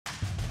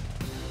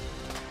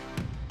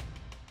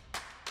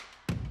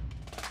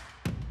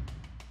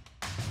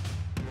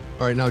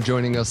All right, now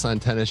joining us on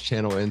Tennis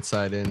Channel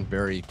Inside In,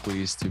 very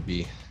pleased to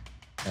be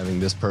having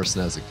this person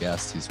as a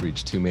guest. He's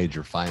reached 2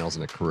 major finals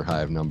and a career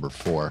high of number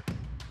 4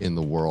 in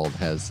the world,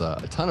 has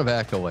a ton of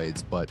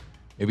accolades, but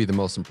maybe the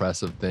most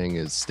impressive thing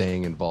is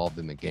staying involved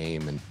in the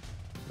game and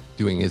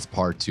doing his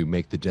part to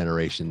make the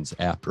generations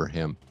after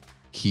him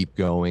keep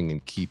going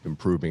and keep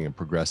improving and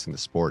progressing the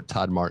sport.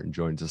 Todd Martin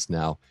joins us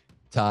now.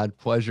 Todd,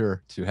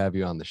 pleasure to have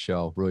you on the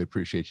show. Really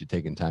appreciate you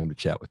taking time to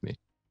chat with me.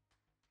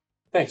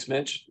 Thanks,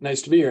 Mitch.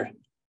 Nice to be here.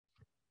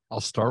 I'll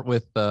start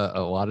with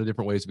a lot of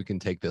different ways we can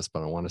take this,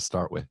 but I want to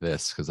start with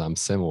this because I'm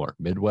similar,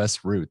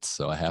 Midwest roots.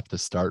 So I have to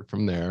start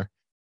from there.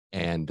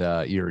 And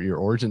your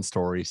origin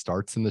story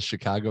starts in the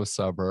Chicago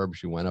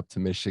suburbs. You went up to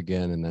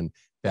Michigan and then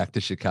back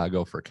to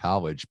Chicago for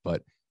college.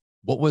 But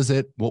what was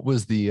it? What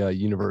was the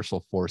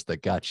universal force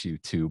that got you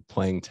to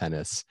playing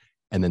tennis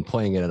and then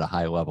playing it at a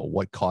high level?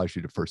 What caused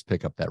you to first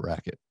pick up that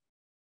racket?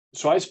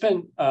 So I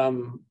spent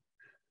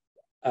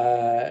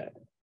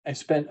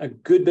a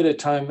good bit of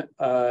time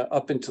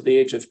up until the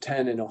age of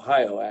 10 in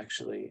Ohio,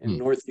 actually, in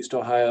Northeast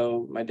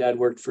Ohio. My dad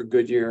worked for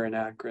Goodyear in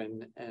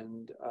Akron,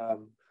 and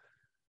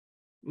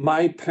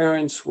my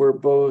parents were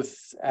both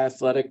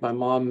athletic. My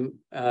mom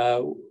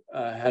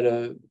had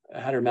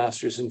her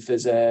master's in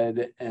phys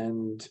ed,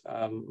 and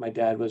my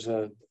dad was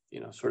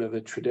sort of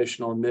a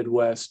traditional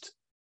Midwest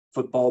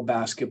football,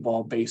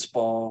 basketball,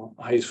 baseball,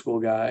 high school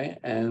guy.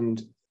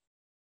 And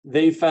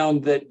they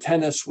found that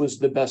tennis was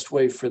the best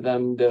way for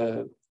them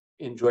to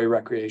enjoy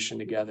recreation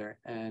together.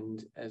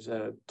 And as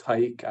a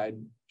tyke,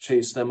 I'd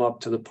chase them up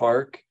to the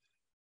park.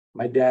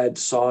 My dad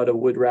sawed a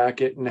wood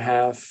racket in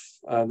half.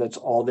 That's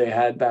all they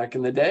had back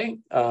in the day.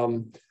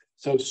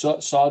 So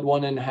sawed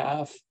one in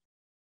half.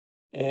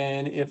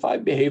 And if I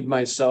behaved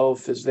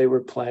myself as they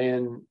were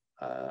playing,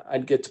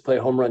 I'd get to play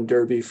home run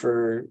derby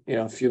for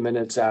a few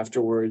minutes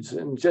afterwards.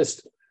 And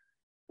just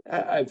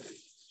I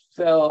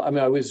fell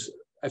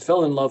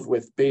in love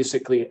with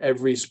basically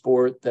every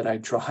sport that I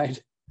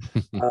tried.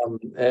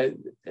 At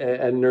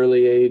an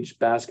early age,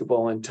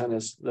 basketball and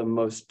tennis the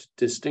most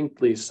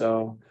distinctly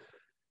so.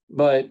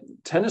 But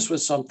tennis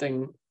was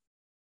something,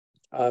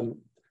 and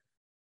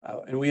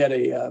we had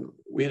a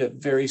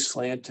very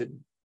slanted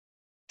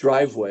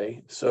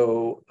driveway,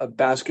 so a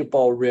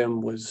basketball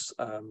rim was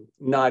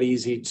not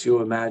easy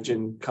to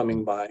imagine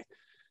coming by.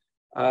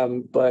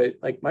 But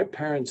like my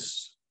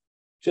parents,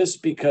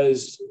 just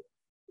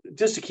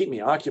to keep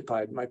me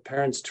occupied, my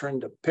parents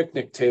turned a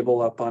picnic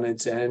table up on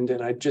its end,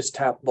 and I'd just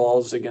tap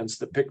balls against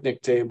the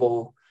picnic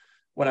table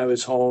when I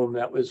was home.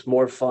 That was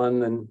more fun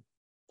than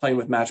playing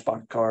with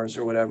Matchbox cars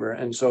or whatever.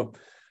 And so,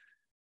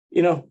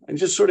 I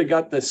just sort of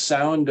got the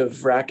sound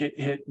of racket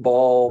hit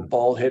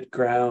ball hit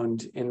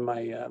ground in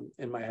my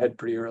head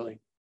pretty early.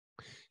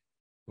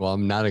 Well,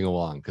 I'm nodding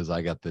along because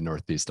I got the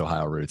Northeast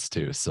Ohio roots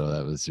too. So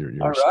that was your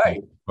all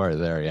right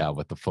there. Yeah.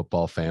 With the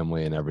football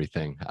family and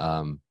everything.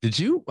 Did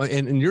you,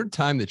 in your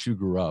time that you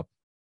grew up,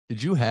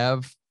 did you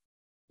have,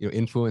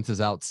 influences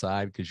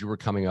outside? Cause you were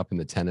coming up in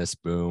the tennis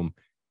boom,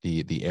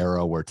 the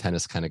era where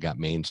tennis kind of got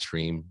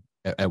mainstream.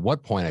 At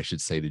what point, I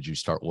should say, did you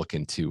start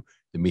looking to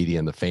the media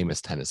and the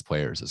famous tennis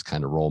players as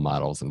kind of role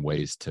models and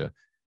ways to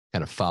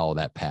kind of follow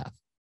that path?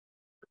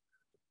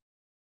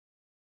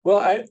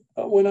 Well,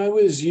 when I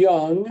was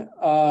young,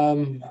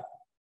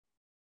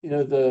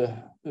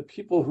 the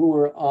people who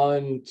were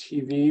on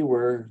TV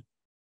were,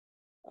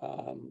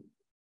 and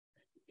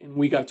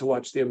we got to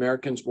watch the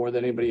Americans more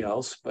than anybody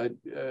else, but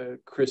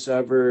Chris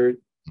Evert,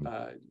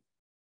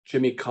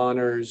 Jimmy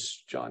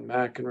Connors, John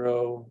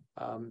McEnroe.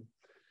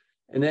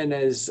 And then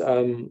as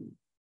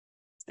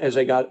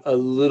I got a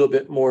little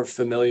bit more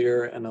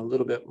familiar and a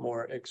little bit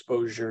more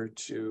exposure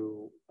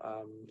to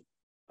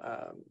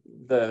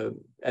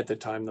at the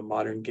time, the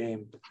modern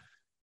game,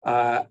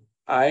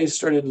 I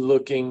started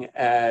looking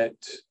at,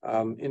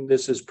 and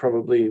this is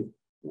probably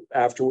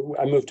after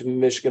I moved to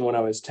Michigan when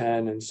I was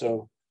 10. And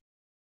so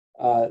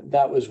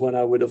that was when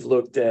I would have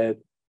looked at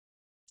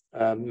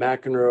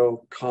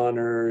McEnroe,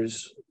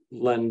 Connors,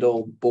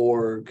 Lendl,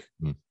 Borg,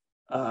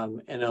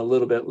 and a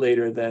little bit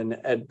later then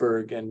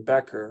Edberg and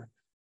Becker.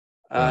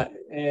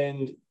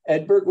 And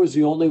Edberg was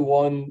the only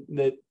one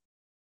that,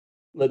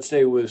 let's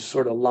say, was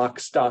sort of lock,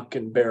 stock,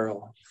 and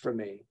barrel for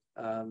me.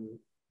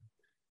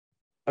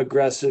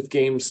 Aggressive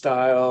game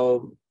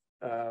style,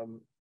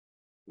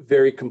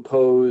 very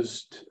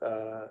composed,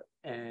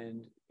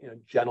 and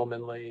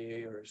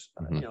gentlemanly, or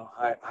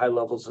high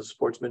levels of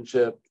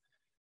sportsmanship.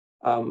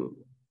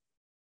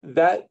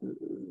 That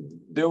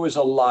there was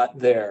a lot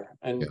there,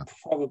 and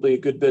probably a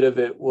good bit of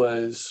it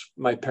was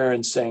my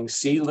parents saying,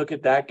 "See, look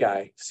at that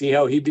guy. See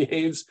how he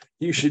behaves.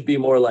 You should be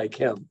more like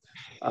him."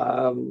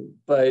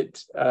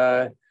 But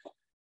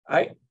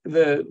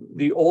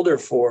the older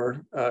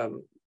four,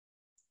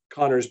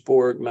 Connors,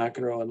 Borg,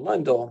 McEnroe, and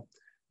Lendl,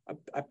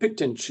 I picked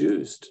and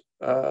chose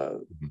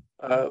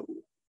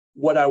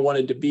what I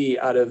wanted to be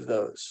out of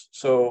those.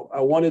 So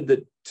I wanted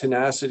the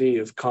tenacity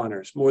of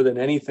Connors more than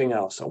anything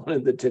else. I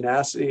wanted the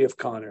tenacity of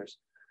Connors.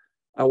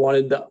 I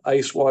wanted the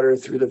ice water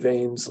through the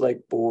veins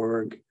like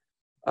Borg.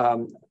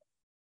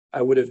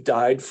 I would have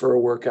died for a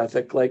work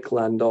ethic like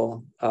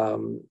Glendale.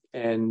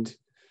 And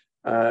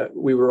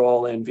we were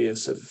all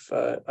envious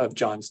of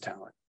John's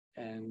talent.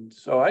 And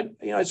so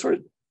I sort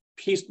of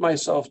pieced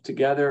myself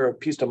together, or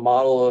pieced a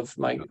model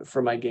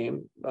for my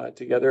game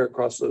together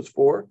across those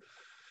four.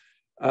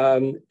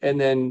 And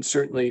then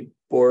certainly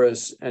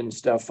Boris and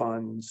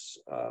Stefan's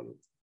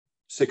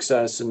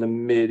success in the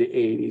mid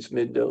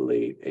to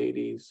late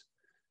 80s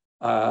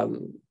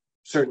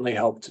certainly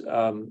helped.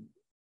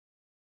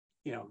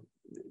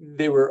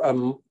 They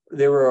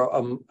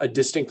were a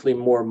distinctly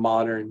more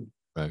modern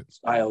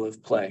style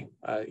of play.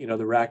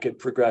 The racket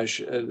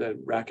progression, the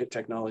racket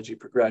technology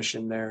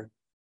progression there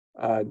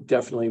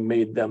definitely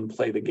made them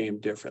play the game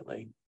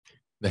differently.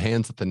 The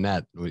hands at the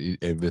net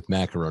with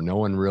McEnroe, no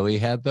one really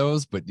had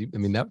those, but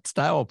that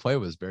style of play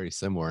was very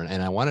similar.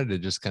 And I wanted to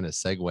just kind of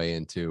segue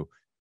into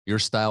your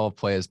style of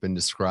play has been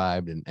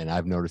described, and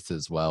I've noticed it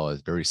as well,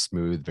 as very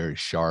smooth, very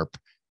sharp,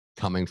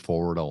 coming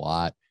forward a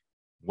lot.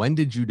 When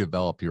did you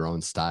develop your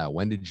own style?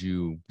 When did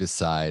you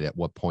decide, at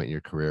what point in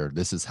your career,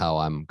 this is how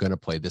I'm going to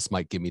play? This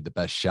might give me the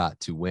best shot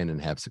to win and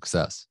have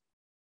success.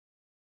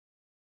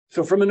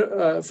 So from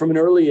an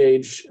early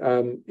age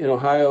in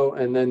Ohio,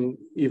 and then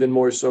even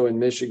more so in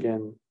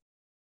Michigan,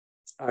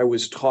 I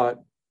was taught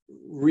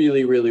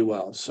really, really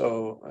well.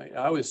 So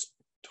I was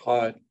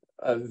taught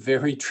a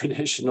very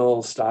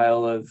traditional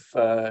style of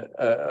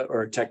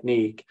or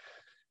technique,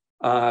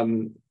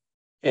 and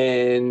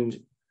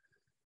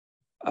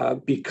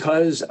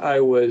because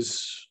I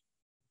was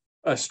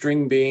a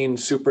string bean,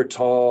 super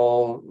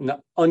tall,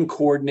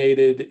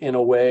 uncoordinated in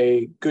a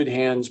way, good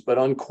hands, but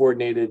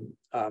uncoordinated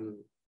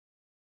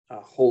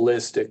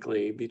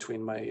holistically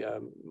between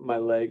my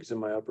legs and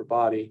my upper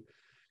body.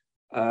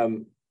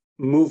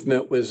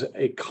 Movement was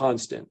a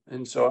constant,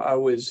 and so I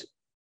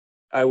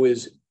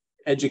was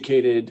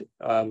educated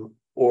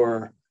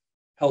or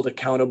held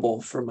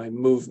accountable for my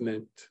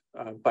movement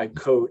by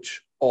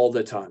coach all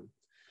the time.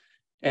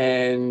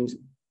 And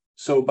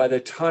so by the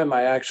time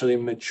I actually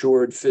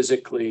matured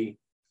physically,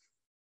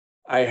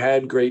 I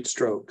had great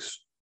strokes.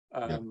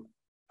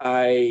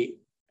 I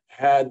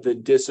had the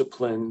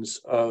disciplines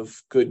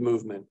of good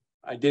movement.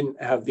 I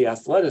didn't have the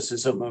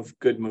athleticism of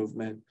good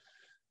movement,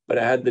 but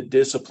I had the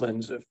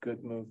disciplines of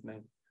good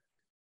movement.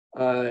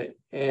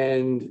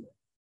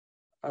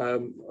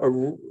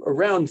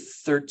 Around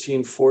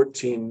 13,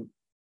 14,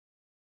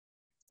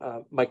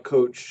 my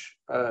coach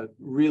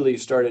really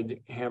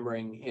started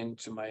hammering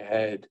into my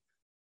head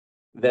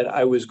that if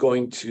I was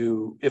going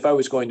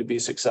to be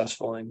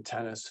successful in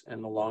tennis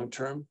in the long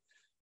term,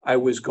 I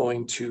was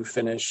going to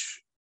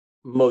finish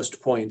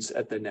most points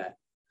at the net.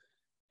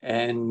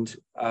 And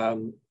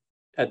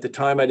at the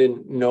time, I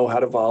didn't know how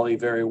to volley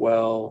very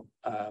well.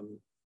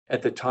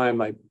 At the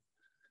time,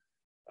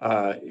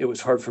 it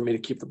was hard for me to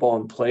keep the ball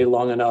in play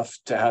long enough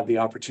to have the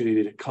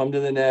opportunity to come to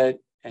the net.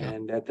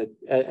 And at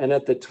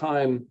the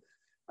time,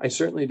 I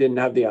certainly didn't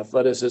have the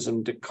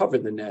athleticism to cover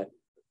the net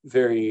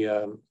very,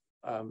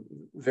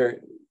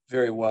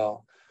 very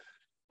well.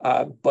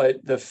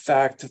 But the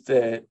fact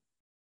that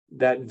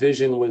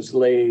vision was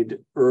laid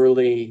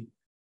early,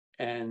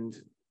 and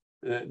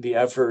the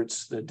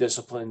efforts, the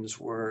disciplines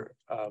were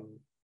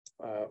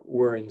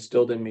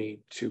instilled in me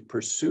to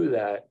pursue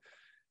that,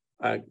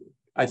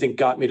 I think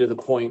got me to the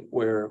point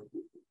where,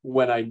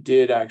 when I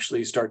did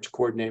actually start to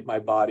coordinate my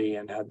body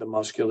and had the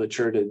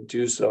musculature to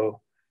do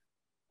so,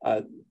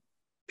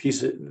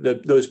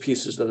 those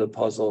pieces of the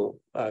puzzle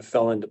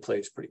fell into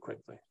place pretty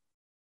quickly.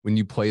 When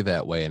you play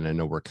that way, and I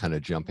know we're kind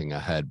of jumping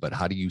ahead, but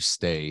how do you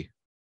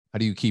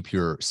keep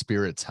your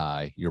spirits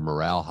high, your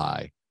morale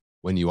high,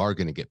 when you are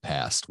going to get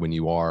passed, when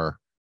you are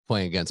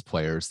playing against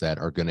players that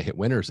are going to hit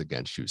winners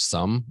against you?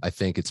 Some, I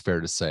think it's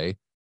fair to say,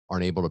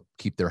 aren't able to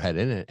keep their head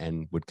in it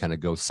and would kind of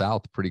go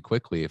south pretty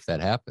quickly if that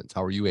happens.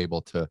 How are you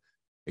able to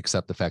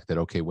accept the fact that,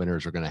 okay,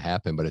 winners are going to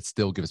happen, but it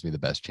still gives me the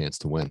best chance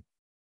to win?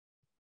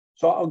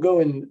 So I'll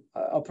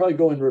probably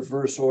go in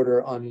reverse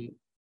order on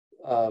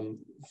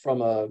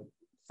from a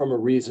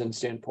reason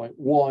standpoint.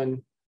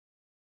 One,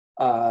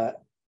 I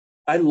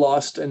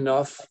lost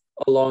enough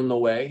along the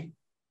way.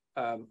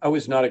 I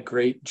was not a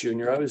great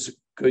junior. I was a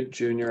good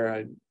junior.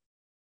 I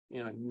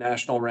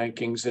national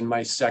rankings in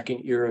my second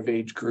year of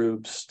age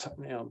groups,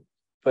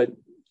 but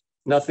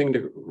nothing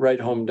to write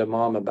home to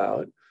mom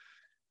about.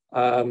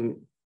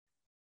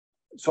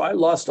 So I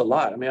lost a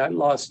lot. I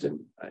lost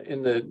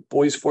in the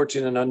boys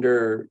 14 and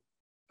under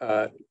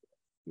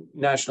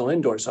national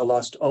indoors. I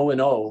lost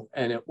 0-0,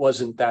 and it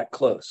wasn't that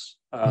close.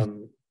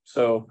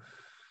 So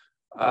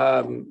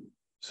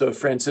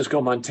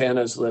Francisco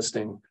Montana's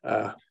listening.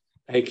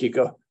 Hey,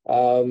 Kiko.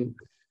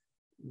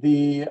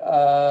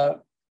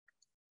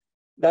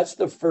 That's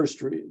the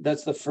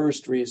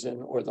first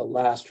reason, or the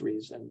last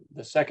reason.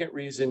 The second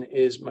reason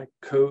is my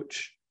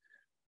coach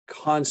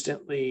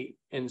constantly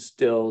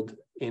instilled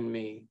in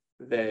me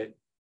that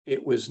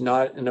it was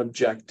not an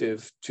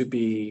objective to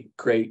be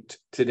great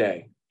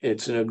today.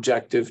 It's an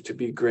objective to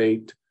be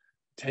great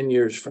 10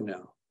 years from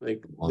now.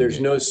 There's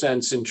no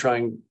sense in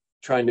trying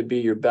to be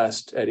your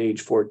best at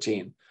age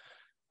 14.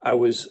 I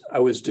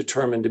was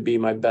determined to be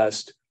my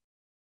best,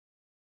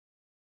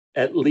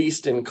 at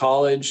least in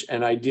college,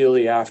 and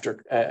ideally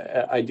after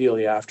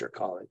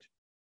college.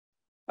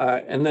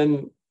 And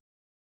then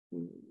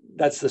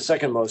that's the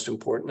second most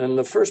important. And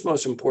the first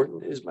most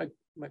important is my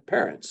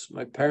parents.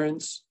 My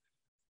parents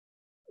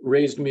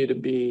raised me to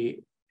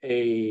be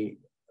a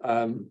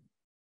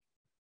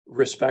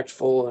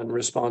respectful and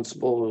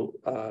responsible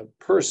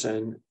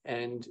person,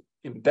 and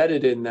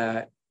embedded in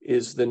that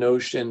is the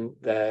notion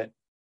that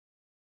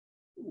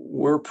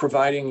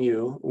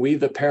we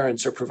the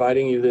parents are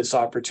providing you this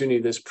opportunity,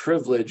 this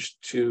privilege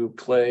to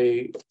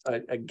play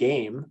a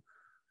game.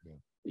 Yeah.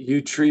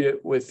 You treat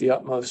it with the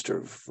utmost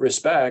of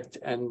respect,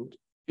 and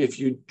if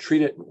you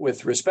treat it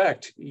with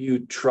respect,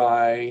 you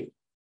try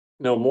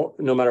no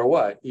matter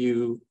what.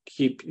 You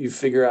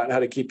figure out how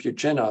to keep your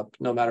chin up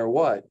no matter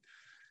what.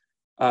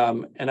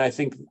 And I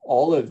think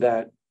all of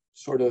that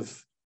sort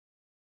of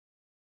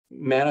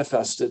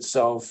manifests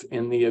itself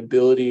in the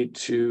ability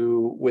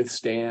to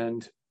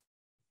withstand,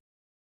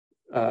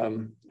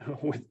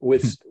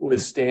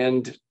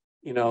 withstand,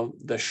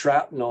 the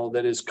shrapnel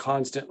that is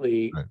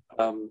constantly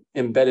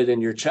embedded in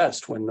your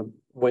chest when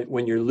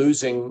you're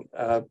losing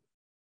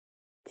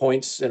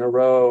points in a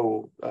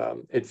row.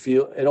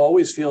 It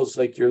always feels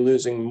like you're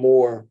losing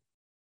more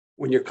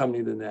when you're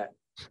coming to the net.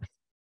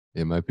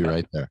 It might be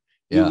right there.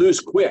 Yeah. You lose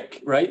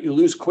quick, right? You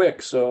lose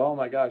quick. So, oh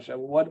my gosh,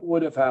 what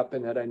would have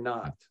happened had I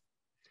not?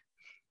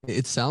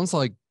 It sounds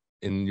like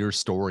in your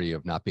story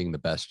of not being the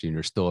best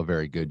junior, still a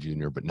very good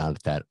junior, but not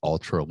at that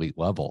ultra elite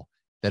level,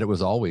 that it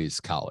was always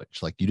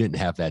college. Like you didn't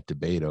have that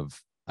debate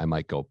of, I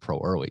might go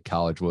pro early.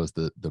 College was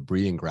the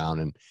breeding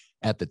ground. And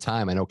at the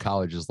time, I know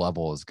college's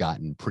level has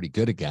gotten pretty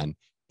good again.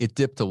 It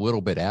dipped a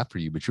little bit after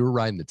you, but you were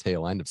riding the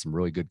tail end of some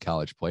really good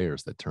college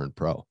players that turned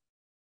pro.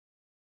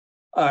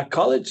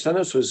 College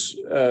tennis was,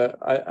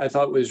 I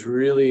thought was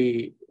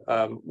really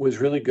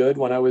good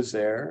when I was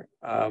there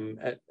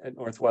at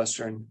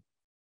Northwestern.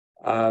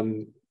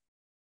 One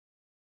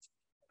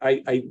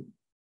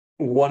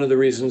of the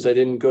reasons I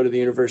didn't go to the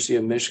University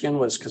of Michigan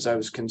was because I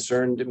was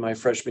concerned in my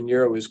freshman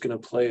year I was going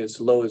to play as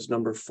low as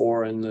number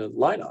 4 in the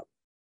lineup,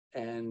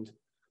 and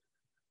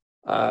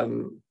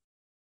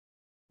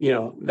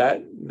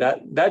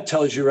that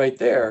tells you right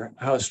there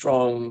how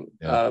strong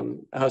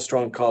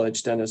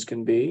college tennis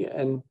can be,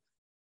 and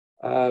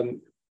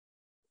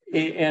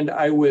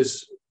I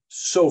was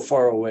so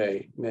far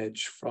away,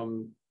 Mitch,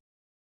 from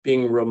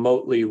being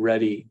remotely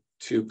ready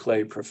to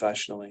play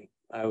professionally.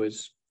 I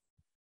was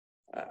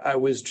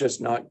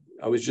just not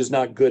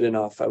good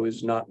enough. I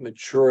was not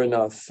mature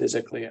enough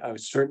physically. I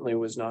certainly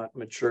was not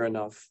mature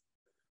enough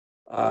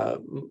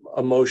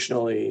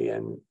emotionally,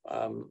 and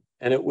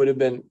it would have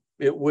been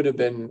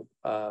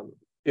a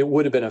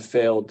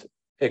failed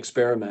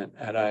experiment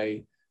had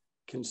I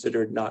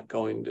considered not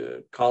going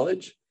to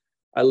college.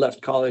 I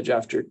left college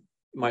after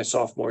my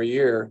sophomore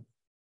year,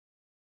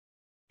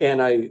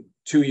 and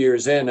 2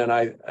 years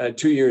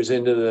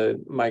into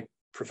my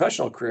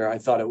professional career, I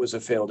thought it was a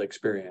failed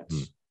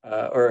experience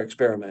or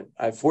experiment.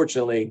 I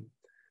fortunately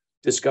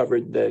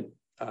discovered that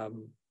I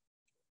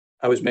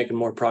was making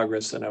more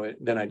progress than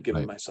I'd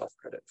given myself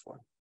credit for.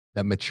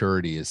 That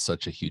maturity is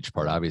such a huge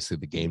part. Obviously,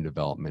 the game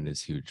development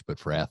is huge, but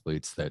for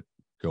athletes that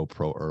go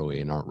pro early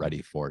and aren't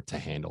ready for it to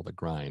handle the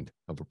grind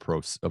of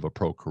a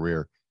pro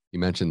career, you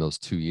mentioned those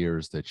 2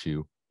 years that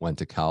you went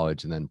to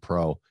college and then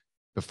pro.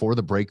 Before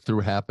the breakthrough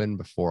happened,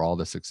 before all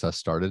the success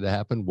started to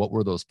happen, what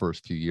were those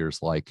first few years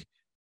like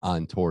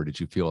on tour? Did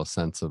you feel a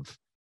sense of,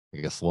 I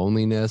guess,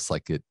 loneliness,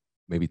 like it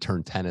maybe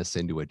turned tennis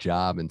into a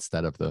job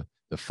instead of the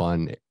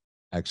fun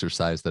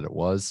exercise that it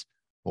was?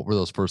 What were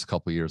those first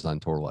couple of years on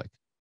tour like?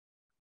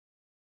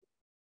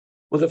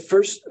 Well,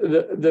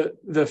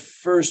 the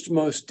first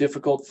most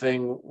difficult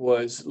thing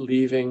was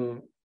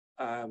leaving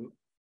an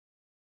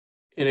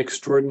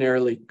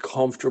extraordinarily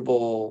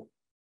comfortable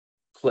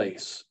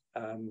place.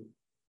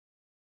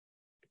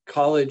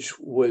 College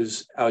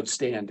was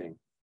outstanding,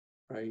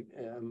 right?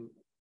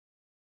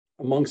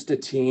 Amongst a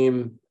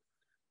team,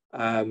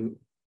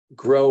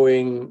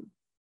 growing,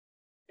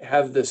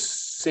 have the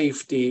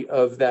safety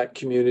of that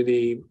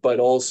community, but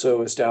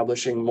also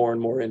establishing more and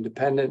more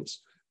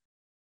independence,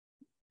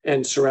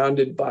 and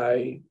surrounded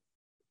by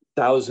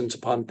thousands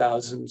upon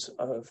thousands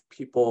of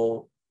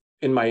people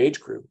in my age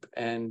group,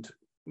 and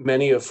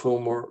many of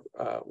whom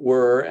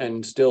were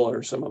and still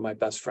are some of my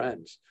best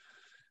friends.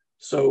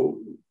 So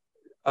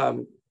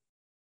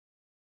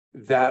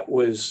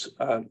that's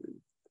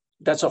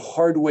a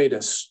hard way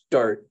to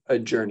start a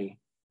journey.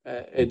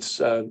 It's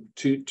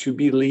to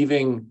be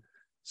leaving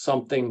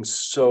something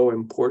so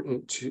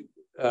important to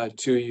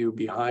you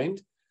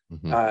behind.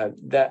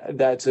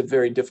 That's a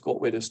very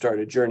difficult way to start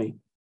a journey.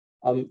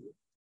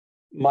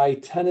 My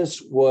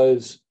tennis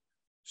was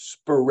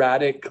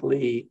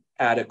sporadically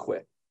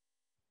adequate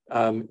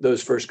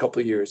those first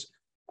couple of years.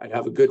 I'd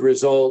have a good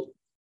result,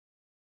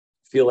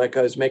 feel like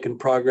I was making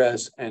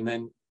progress, and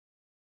then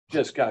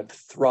just got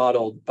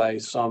throttled by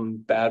some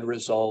bad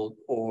result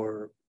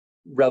or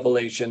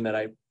revelation that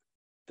I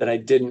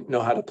didn't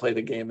know how to play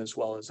the game as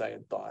well as I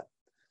had thought.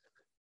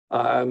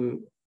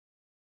 Um,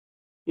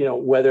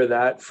 weather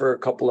that for a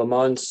couple of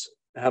months,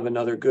 have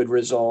another good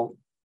result,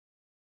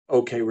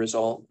 okay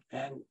result.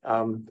 And,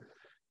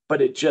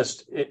 but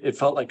it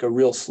felt like a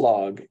real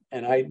slog.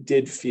 And I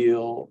did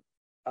feel,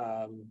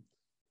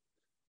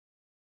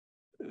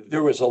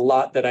 there was a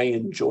lot that I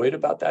enjoyed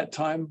about that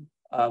time.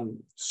 I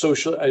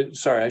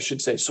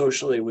should say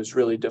socially it was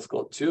really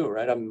difficult too,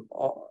 right? I'm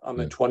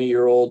a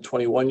 20-year-old,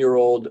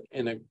 21-year-old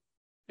in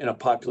a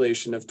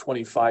population of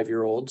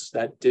 25-year-olds.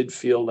 That did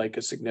feel like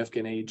a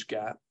significant age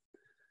gap.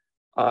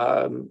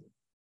 I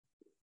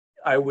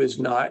was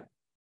not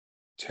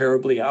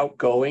terribly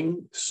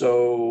outgoing,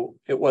 so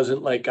it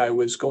wasn't like I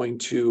was going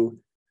to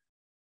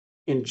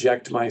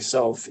inject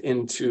myself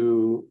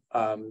into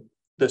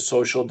the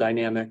social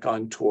dynamic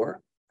on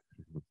tour.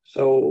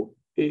 So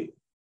it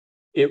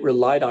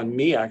relied on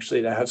me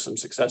actually to have some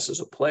success as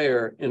a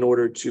player in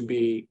order to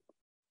be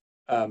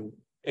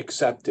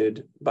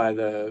accepted by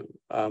the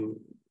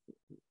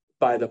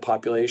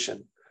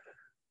population.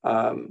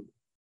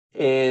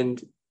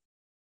 And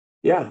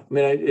yeah, I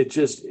mean,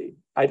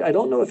 I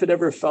don't know if it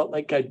ever felt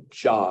like a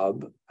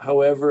job.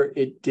 However,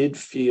 it did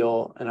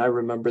feel, and I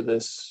remember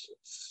this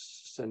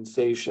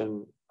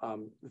sensation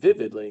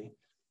vividly,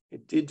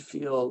 it did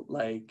feel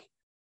like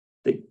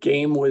the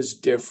game was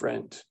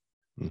different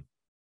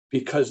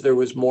because there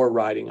was more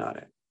riding on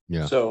it.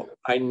 Yeah. So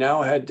I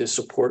now had to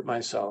support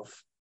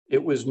myself.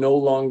 It was no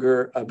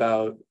longer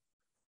about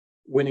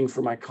winning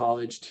for my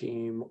college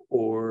team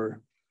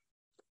or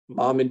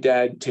mom and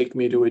dad take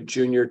me to a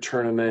junior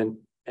tournament.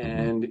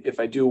 And if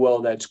I do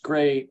well, that's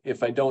great.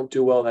 If I don't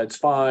do well, that's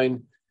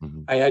fine.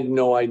 I had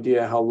no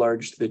idea how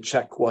large the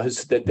check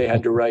was that they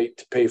had to write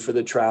to pay for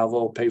the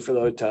travel, pay for the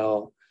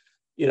hotel,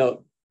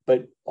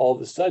 but all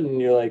of a sudden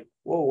you're like,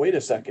 whoa, wait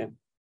a second.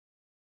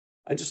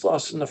 I just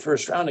lost in the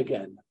first round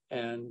again.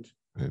 And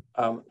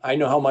I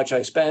know how much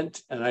I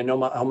spent and I know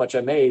how much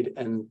I made.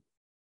 And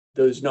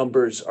those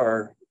numbers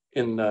are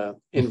in the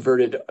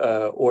inverted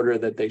order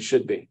that they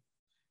should be.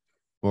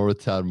 More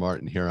with Todd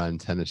Martin here on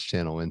Tennis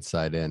Channel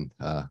Inside In.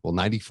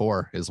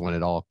 94 is when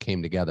it all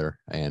came together,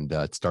 and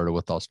it started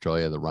with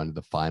Australia, the run to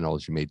the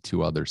finals. You made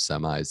 2 other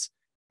semis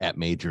at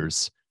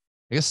majors.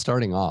 I guess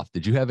starting off,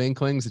 did you have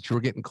inklings that you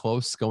were getting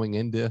close going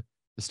into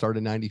the start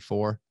of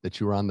 94, that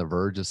you were on the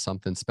verge of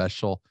something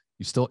special?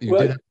 You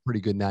did have a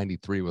pretty good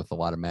 93 with a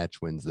lot of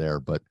match wins there,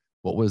 but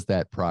what was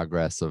that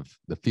progress of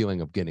the feeling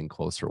of getting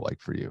closer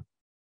like for you?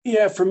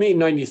 Yeah, for me,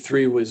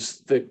 93 was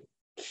the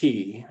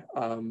key.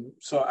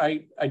 So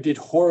I did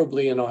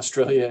horribly in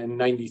Australia in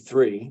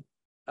 93.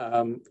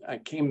 I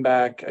came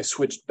back, I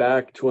switched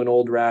back to an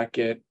old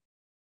racket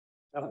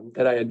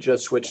that I had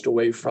just switched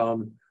away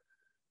from.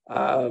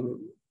 I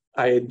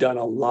had done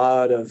a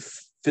lot of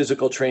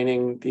physical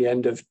training. The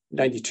end of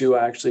 92,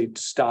 I actually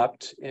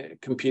stopped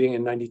competing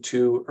in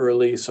 92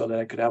 early so that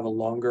I could have a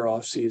longer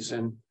off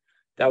season.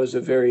 That was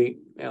a very,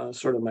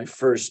 sort of my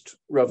first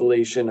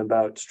revelation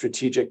about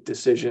strategic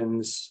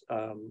decisions,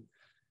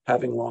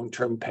 having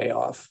long-term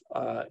payoff.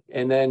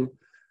 And then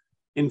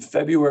in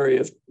February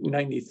of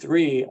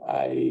 93,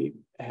 I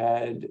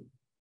had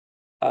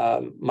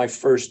my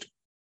first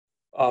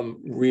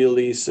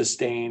really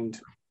sustained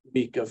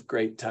week of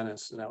great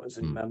tennis, and that was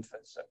in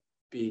Memphis. I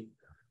beat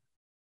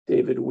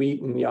David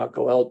Wheaton,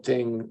 Jaco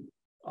Elting,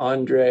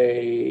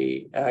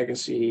 Andre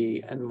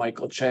Agassi, and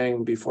Michael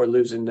Chang before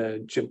losing to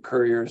Jim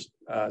Courier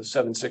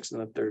 7-6 in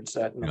the third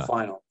set in the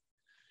final.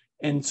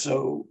 And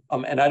so,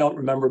 and I don't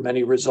remember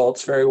many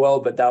results very well,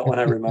 but that one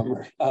I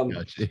remember.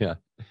 Gotcha,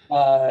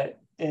 yeah.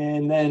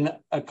 And then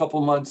a couple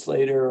months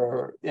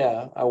later,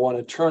 I won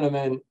a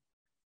tournament.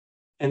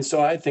 And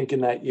so I think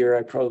in that year,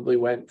 I probably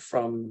went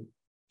from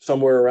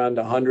somewhere around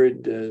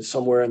 100 to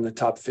somewhere in the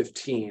top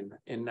 15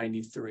 in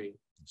 93.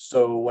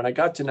 So when I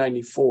got to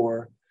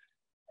 94,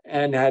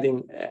 and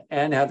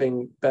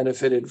having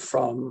benefited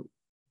from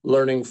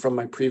learning from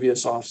my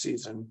previous off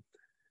season,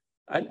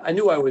 I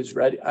knew I was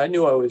ready. I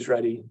knew I was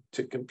ready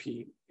to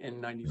compete in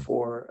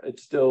 94.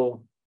 It's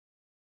still,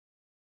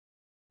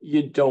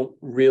 you don't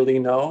really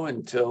know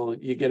until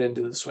you get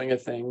into the swing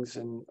of things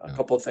and a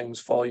couple of things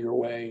fall your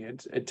way.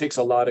 It takes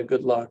a lot of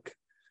good luck.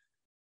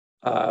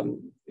 I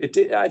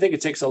think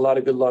it takes a lot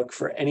of good luck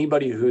for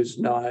anybody who's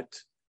not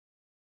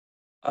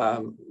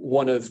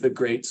one of the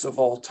greats of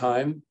all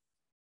time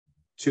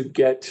to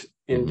get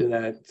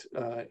into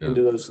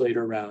into those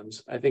later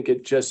rounds. I think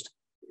it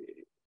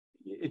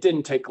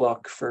didn't take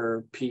luck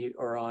for Pete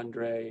or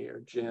Andre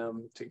or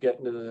Jim to get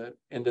into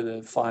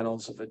the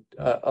finals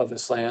of a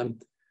slam.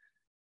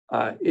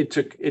 It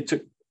took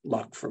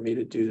luck for me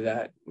to do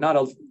that. Not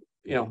a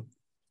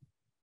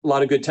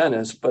lot of good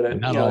tennis, but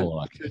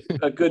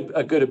a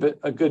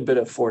good bit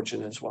of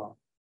fortune as well.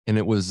 And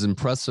it was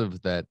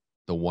impressive that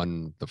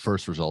the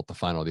first result, the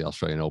final of the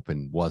Australian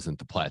Open, wasn't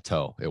the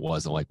plateau. It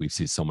wasn't like we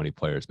see so many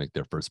players make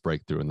their first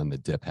breakthrough and then the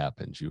dip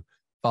happens. You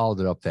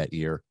followed it up that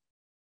year.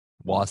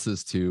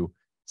 Losses to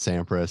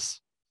Sampras,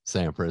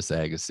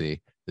 Agassi,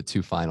 the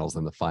 2 finals,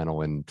 and the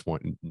final in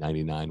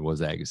 99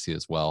 was Agassi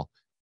as well.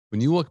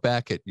 When you look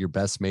back at your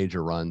best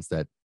major runs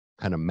that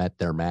kind of met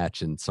their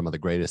match in some of the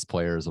greatest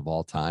players of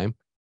all time.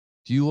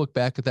 Do you look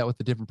back at that with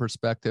a different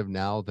perspective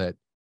now that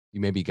you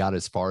maybe got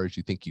as far as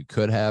you think you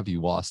could have?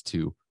 You lost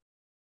to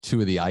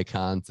two of the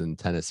icons in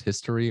tennis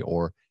history,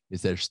 or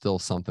is there still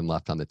something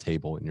left on the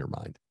table in your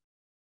mind?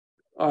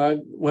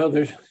 Well,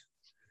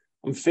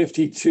 I'm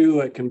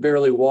 52. I can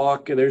barely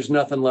walk, and there's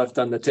nothing left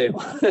on the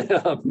table.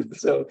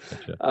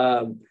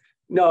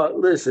 No,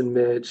 listen,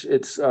 Mitch.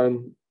 It's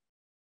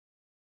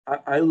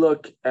I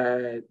look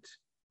at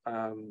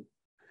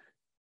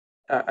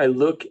I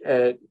look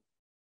at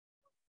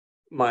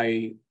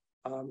my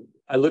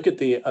I look at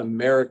the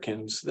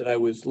Americans that I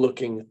was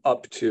looking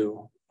up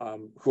to,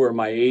 who are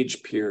my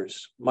age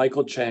peers: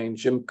 Michael Chang,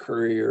 Jim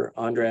Courier,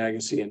 Andre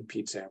Agassi, and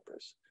Pete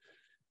Sampras.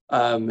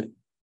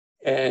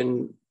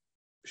 And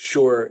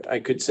sure, I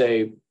could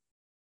say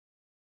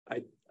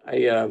I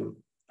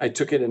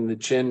took it in the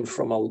chin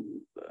from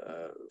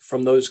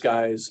those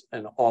guys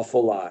an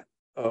awful lot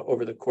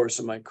over the course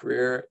of my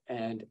career.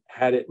 And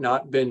had it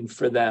not been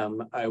for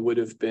them, I would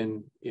have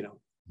been,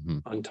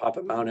 on top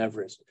of Mount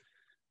Everest.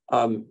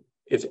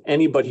 If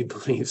anybody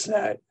believes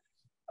that,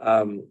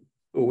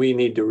 we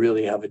need to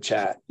really have a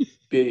chat,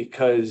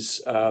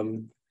 because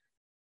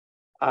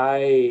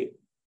I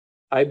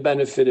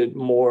benefited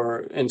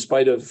more in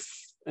spite of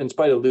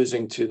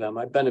losing to them.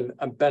 I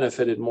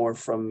benefited more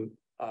from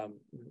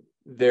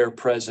their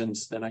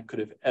presence than I could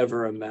have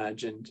ever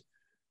imagined.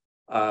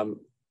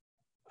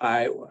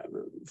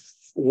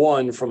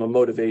 One, from a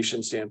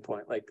motivation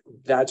standpoint, like,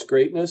 that's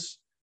greatness.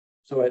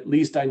 So at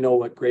least I know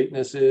what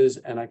greatness is,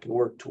 and I can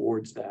work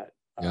towards that.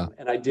 Yeah.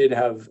 And I did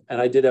have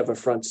a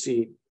front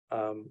seat,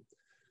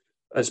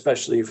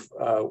 especially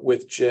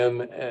with Jim,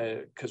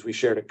 because we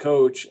shared a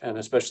coach, and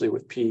especially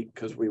with Pete,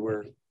 because we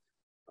were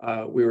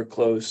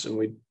close, and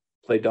we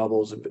played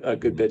doubles a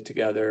good bit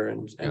together,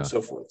 and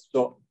so forth.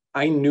 So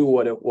I knew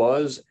what it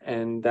was,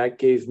 and I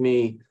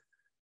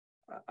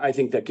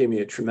think that gave me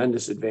a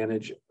tremendous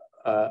advantage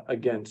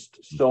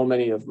against so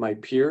many of my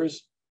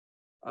peers,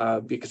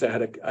 because I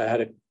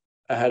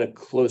had a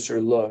closer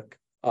look.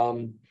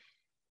 And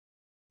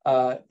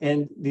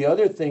the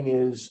other thing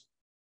is,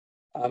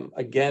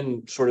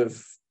 again, sort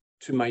of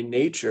to my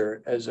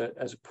nature as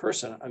a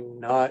person, I'm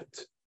not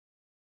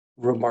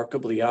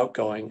remarkably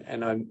outgoing,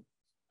 and I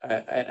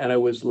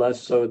was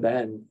less so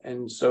then.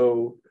 And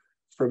so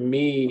for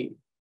me,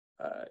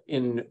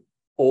 in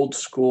old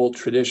school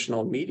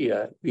traditional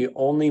media, the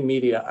only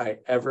media I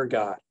ever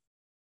got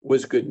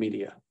was good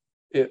media.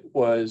 It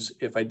was,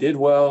 if I did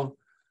well,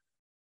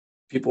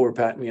 people were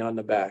patting me on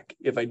the back.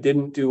 If I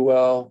didn't do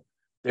well,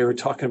 they were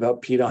talking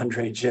about Pete,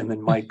 Andre, Jim,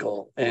 and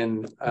Michael.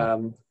 And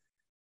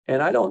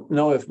I don't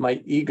know if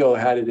my ego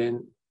had it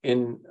in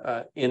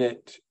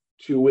it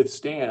to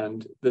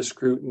withstand the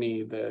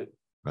scrutiny that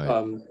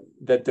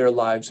that their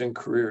lives and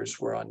careers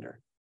were under.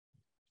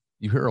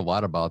 You hear a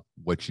lot about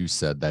what you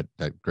said, that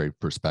great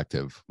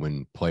perspective,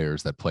 when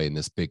players that play in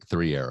this big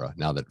three era,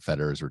 now that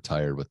Federer is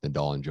retired with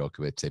Nadal and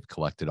Djokovic, they've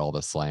collected all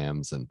the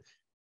slams, and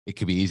it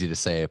could be easy to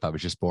say if I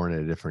was just born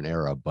in a different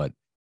era, but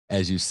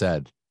as you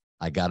said,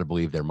 I got to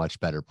believe they're much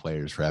better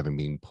players for having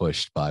been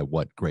pushed by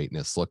what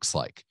greatness looks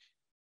like.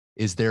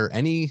 Is there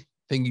anything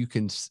you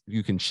can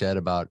shed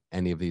about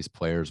any of these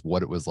players,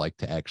 what it was like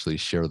to actually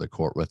share the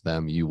court with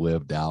them? You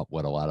lived out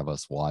what a lot of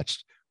us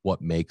watched. What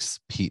makes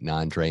Pete and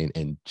Andre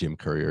and Jim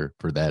Courier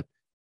for that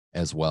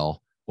as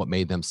well? What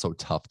made them so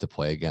tough to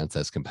play against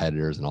as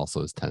competitors and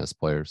also as tennis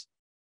players?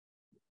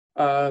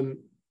 I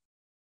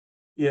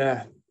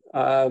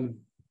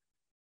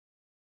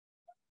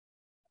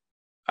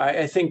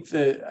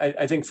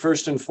think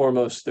first and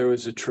foremost, there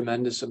was a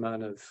tremendous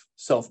amount of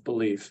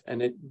self-belief,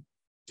 and it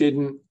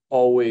didn't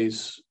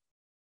always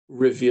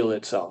reveal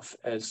itself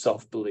as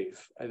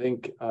self-belief. I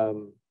think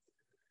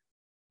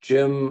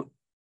Jim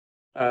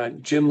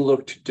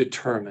looked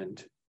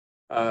determined.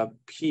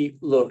 Pete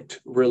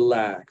looked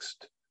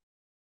relaxed.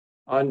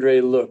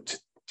 Andre looked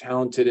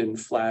talented and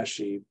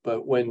flashy.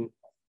 But when,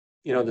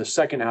 the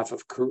second half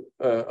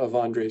of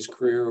Andre's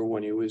career,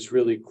 when he was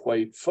really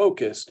quite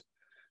focused,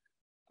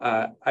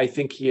 I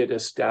think he had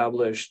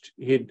established,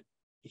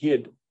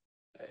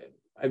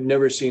 I've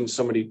never seen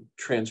somebody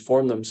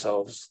transform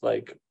themselves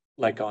like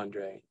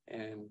Andre.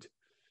 And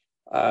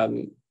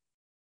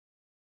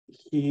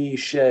he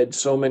shed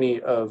so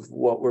many of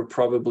what were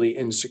probably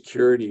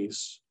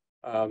insecurities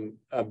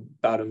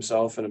about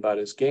himself and about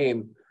his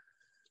game.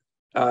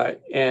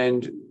 What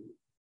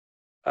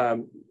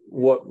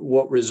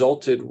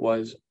resulted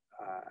was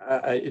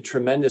a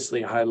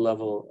tremendously high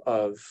level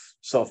of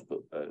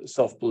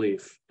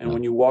self-belief. And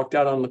when you walked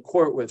out on the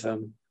court with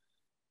him,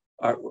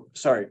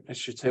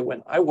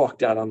 when I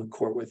walked out on the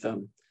court with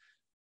him,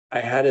 I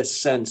had a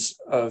sense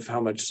of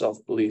how much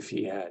self-belief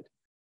he had.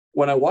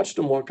 When I watched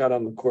him walk out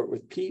on the court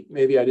with Pete,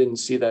 maybe I didn't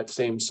see that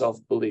same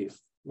self-belief.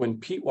 When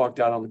Pete walked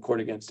out on the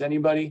court against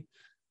anybody,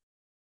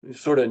 I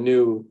sort of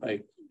knew,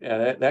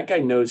 that guy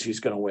knows he's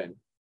going to win.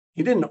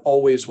 He didn't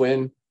always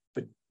win,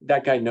 but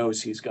that guy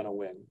knows he's going to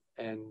win.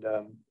 And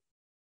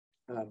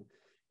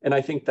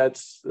I think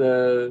that's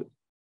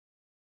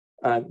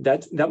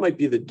that might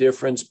be the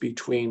difference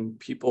between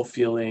people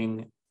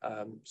feeling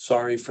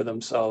sorry for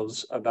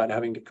themselves about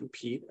having to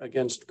compete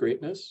against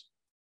greatness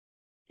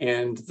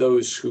and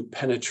those who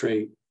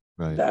penetrate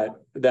Right.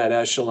 that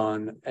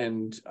echelon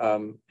and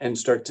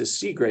start to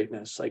see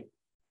greatness, like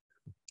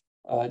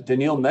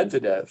Daniil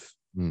Medvedev,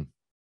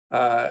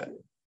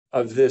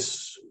 of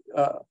this,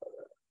 well,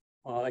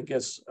 I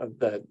guess of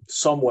the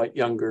somewhat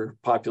younger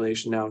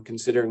population now,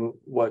 considering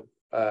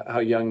how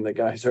young the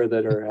guys are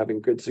that are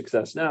having good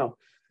success now.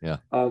 Yeah.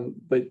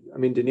 But I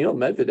mean, Daniil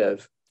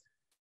Medvedev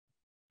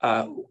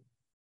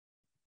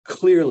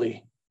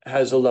clearly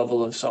has a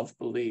level of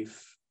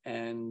self-belief,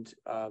 and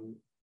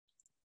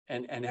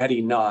had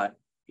he not,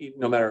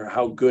 no matter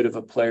how good of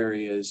a player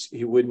he is,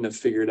 he wouldn't have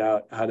figured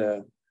out how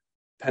to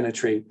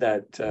penetrate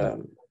that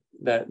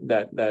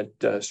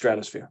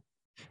stratosphere.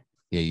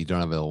 Yeah, you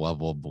don't have a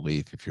level of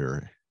belief if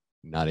you're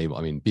not able.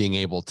 I mean, being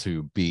able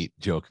to beat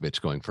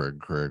Djokovic going for a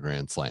career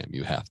Grand Slam,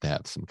 you have to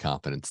have some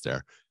confidence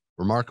there.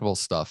 Remarkable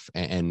stuff.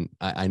 And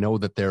I know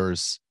that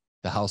there's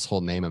the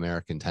household name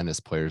American tennis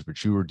players,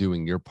 but you were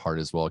doing your part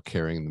as well,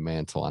 carrying the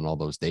mantle on all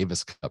those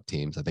Davis Cup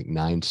teams. I think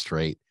 9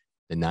 straight,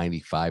 the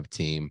 95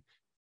 team.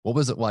 What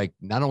was it like,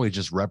 not only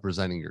just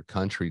representing your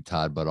country,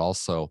 Todd, but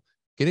also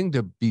getting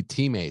to be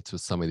teammates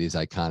with some of these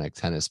iconic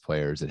tennis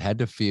players? It had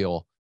to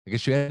feel, I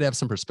guess you had to have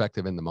some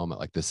perspective in the moment.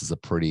 Like, this is a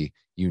pretty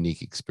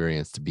unique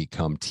experience to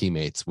become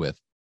teammates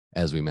with,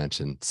 as we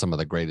mentioned, some of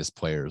the greatest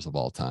players of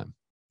all time.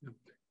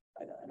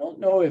 I don't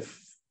know if,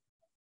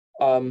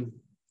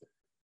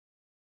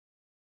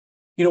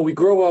 we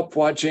grow up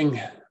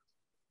watching,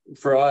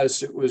 for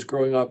us, it was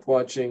growing up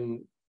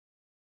watching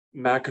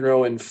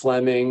McEnroe and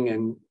Fleming,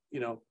 and,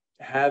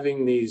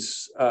 having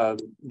these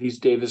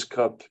Davis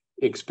Cup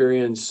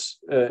experiences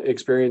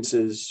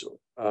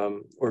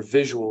or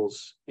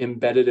visuals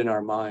embedded in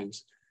our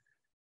minds.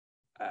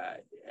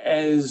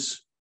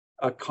 As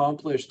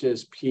accomplished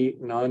as Pete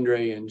and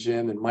Andre and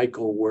Jim and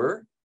Michael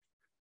were,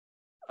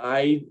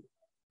 I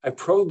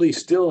probably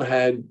still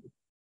had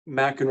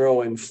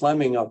McEnroe and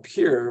Fleming up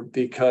here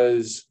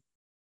because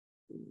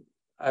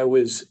I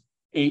was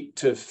 8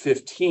 to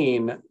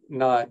 15,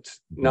 not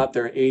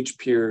their age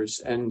peers.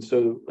 And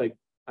so, like,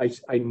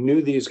 I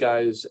knew these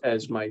guys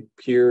as my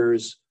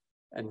peers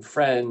and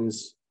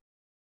friends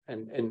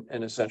and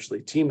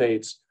essentially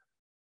teammates.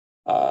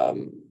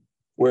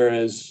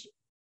 Whereas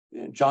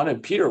John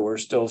and Peter were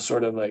still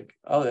sort of like,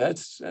 oh,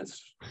 that's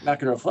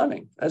McEnroe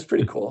Fleming. That's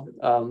pretty cool.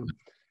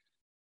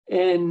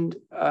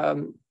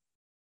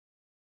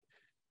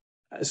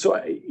 So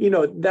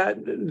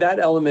that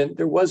element,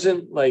 there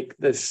wasn't like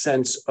the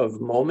sense of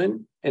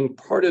moment, and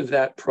part of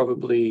that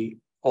probably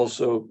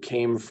also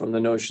came from the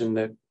notion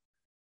that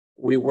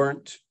we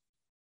weren't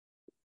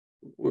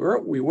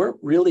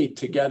really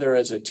together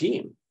as a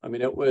team. I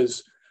mean, it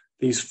was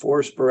these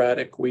 4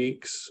 sporadic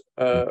weeks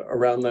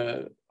around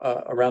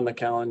the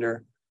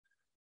calendar.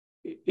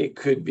 It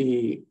could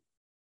be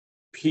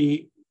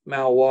Pete,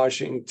 Mal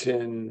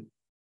Washington,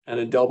 and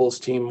a doubles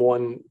team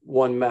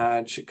one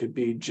match. It could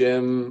be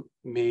Jim,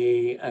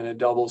 me, and a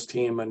doubles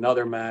team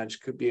another match.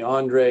 It could be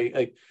Andre.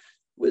 Like, it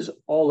was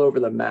all over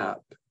the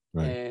map.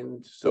 Right.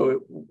 And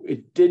so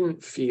it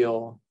didn't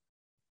feel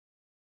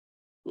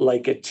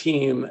like a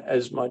team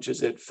as much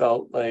as it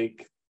felt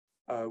like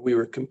we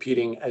were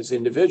competing as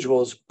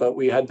individuals, but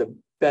we had the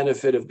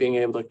benefit of being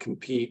able to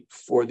compete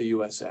for the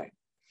USA.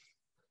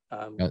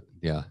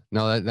 Yeah,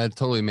 no, that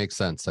totally makes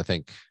sense. I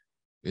think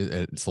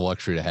it's a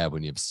luxury to have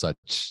when you have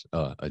such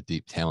a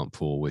deep talent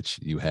pool, which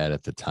you had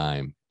at the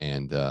time.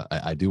 And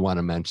I do want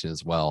to mention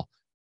as well,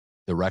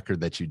 the record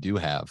that you do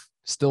have,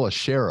 still a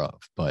share of,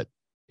 but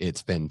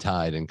it's been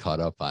tied and caught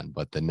up on.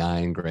 But the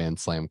 9 Grand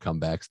Slam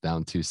comebacks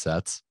down 2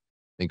 sets.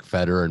 I think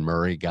Federer and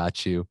Murray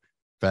got you.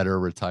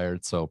 Federer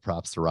retired, so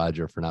props to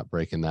Roger for not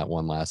breaking that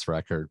one last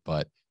record.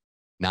 But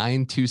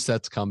 9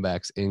 2-sets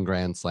comebacks in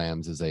Grand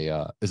Slams is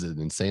an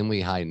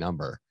insanely high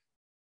number.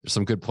 There's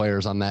some good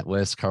players on that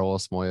list: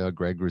 Carlos Moya,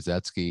 Greg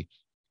Rusedski.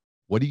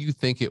 What do you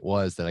think it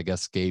was that, I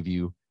guess, gave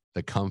you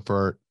the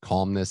comfort,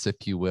 calmness,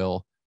 if you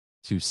will,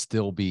 to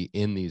still be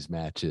in these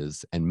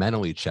matches and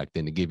mentally checked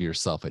in to give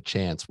yourself a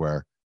chance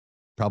where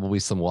probably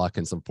some luck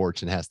and some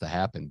fortune has to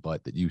happen,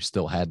 but that you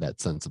still had that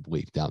sense of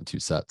belief down 2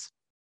 sets?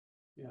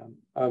 Yeah.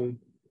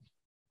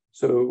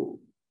 So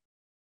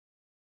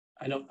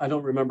I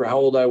don't remember how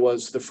old I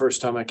was the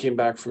first time I came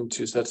back from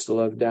 2 sets to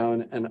love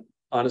down. And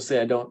honestly,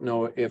 I don't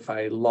know if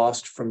I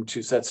lost from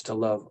 2 sets to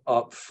love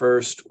up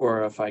first,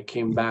 or if I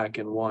came back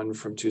and won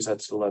from 2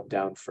 sets to love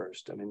down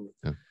first. I mean,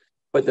 yeah.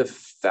 But the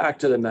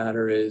fact of the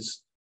matter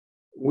is,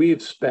 we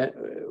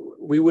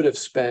would have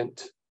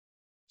spent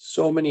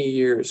so many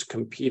years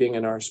competing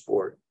in our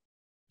sport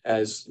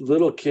as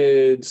little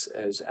kids,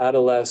 as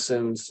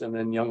adolescents, and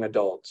then young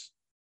adults.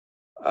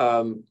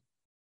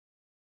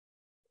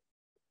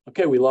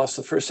 Okay, we lost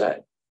the first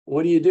set.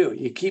 What do?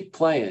 You keep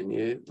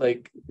playing.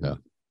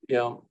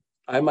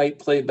 I might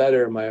play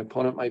better. My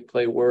opponent might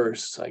play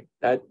worse. Like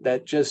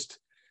that just,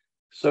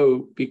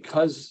 so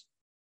because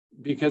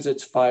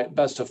it's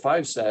best of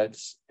 5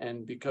 sets,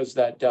 and because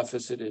that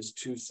deficit is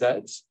 2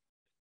 sets,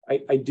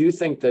 I do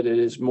think that it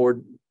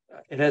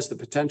has the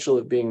potential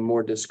of being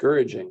more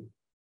discouraging.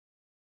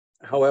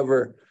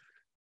 However,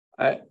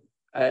 I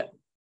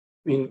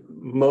mean,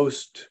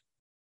 most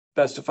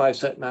best of 5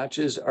 set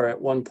matches are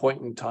at one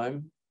point in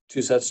time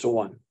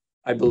 2-1.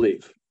 I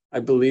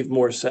believe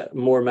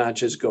more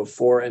matches go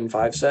 4 and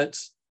 5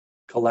 sets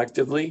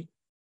collectively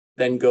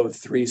than go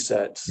 3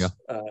 sets. Yeah.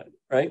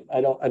 Right?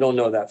 I don't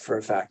know that for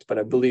a fact, but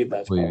I believe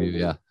that's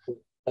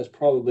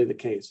probably the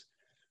case.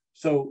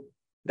 So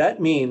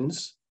that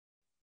means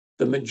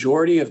the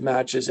majority of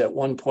matches at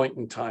one point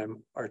in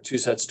time are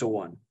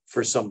 2-1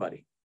 for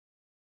somebody.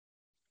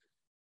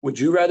 Would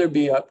you rather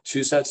be up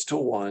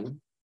 2-1?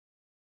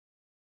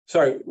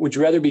 Sorry, would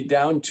you rather be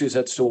down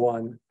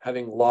 2-1,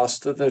 having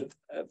lost the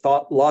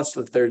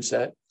third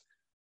set,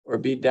 or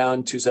be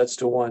down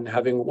 2-1,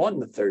 having won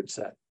the third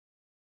set?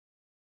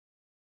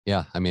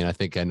 Yeah, I mean, I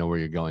think I know where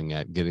you're going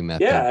at getting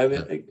that. Yeah,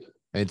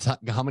 it's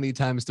how many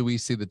times do we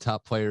see the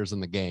top players in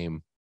the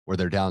game where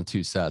they're down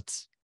 2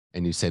 sets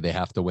and you say they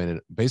have to win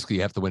it? Basically,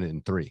 you have to win it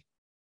in 3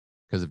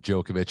 because if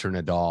Djokovic or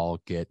Nadal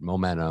get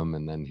momentum,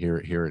 and then here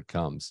it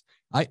comes.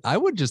 I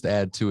would just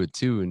add to it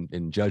too,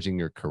 in judging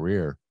your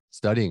career,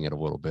 studying it a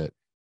little bit.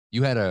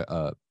 You had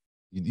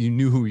you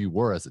knew who you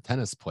were as a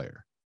tennis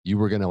player. You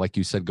were gonna, like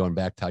you said, going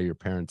back to how your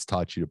parents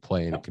taught you to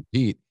play and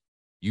compete.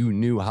 You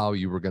knew how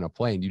you were going to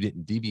play, and you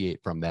didn't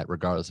deviate from that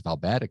regardless of how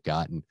bad it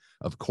got. And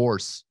of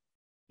course,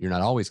 you're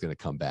not always going to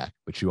come back,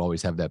 but you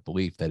always have that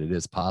belief that it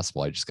is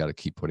possible. I just got to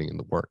keep putting in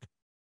the work.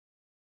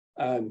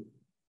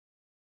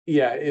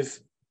 Yeah, if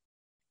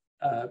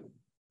I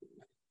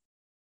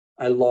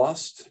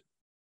lost,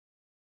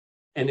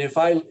 and if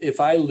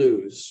I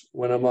lose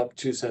when I'm up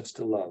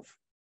 2-0,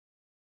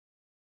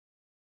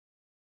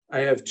 I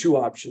have 2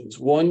 options.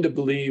 One, to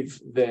believe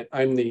that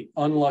I'm the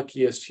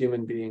unluckiest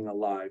human being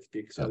alive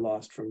because I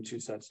lost from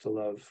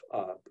 2-0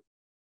 up,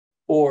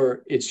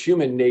 or it's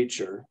human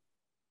nature,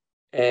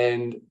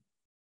 and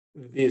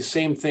the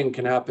same thing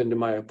can happen to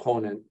my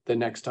opponent the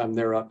next time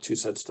they're up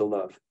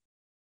 2-0.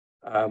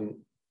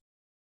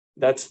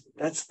 That's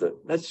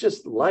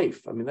just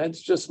life. I mean,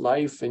 that's just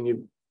life,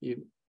 and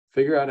you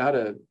figure out how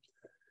to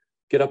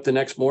get up the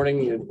next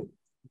morning. You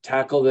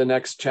tackle the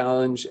next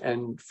challenge,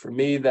 and for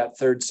me, that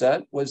third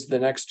set was the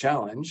next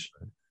challenge.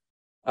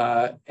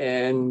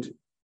 And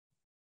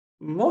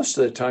most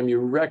of the time, you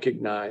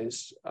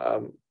recognize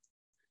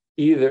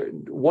either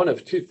one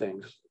of 2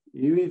 things.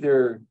 You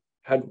either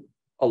had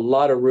a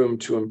lot of room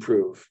to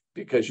improve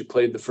because you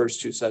played the first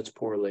 2 sets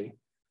poorly,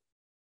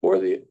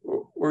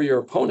 or your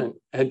opponent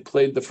had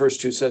played the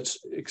first 2 sets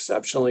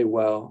exceptionally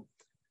well.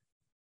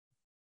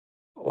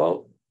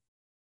 Well,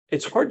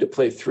 it's hard to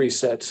play 3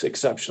 sets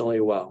exceptionally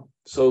well.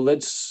 So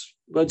let's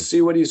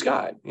see what he's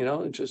got,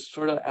 just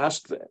sort of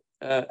ask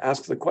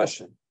the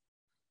question.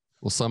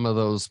 Well, some of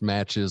those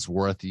matches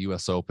were at the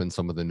US Open,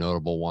 some of the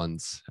notable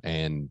ones,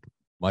 and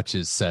much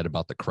is said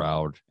about the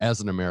crowd. As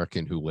an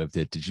American who lived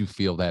it, did you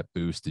feel that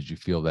boost? Did you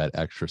feel that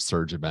extra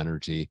surge of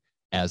energy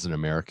as an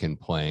American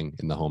playing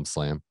in the home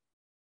slam?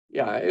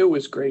 Yeah, it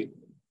was great.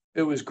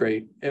 It was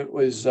great. It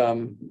was,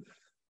 there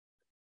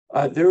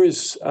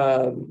was,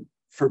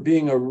 for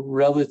being a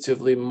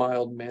relatively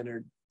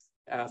mild-mannered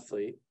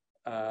athlete,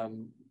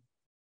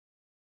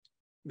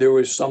 there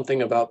was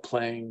something about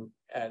playing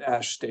at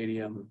Ash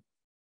Stadium,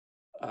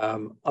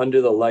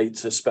 under the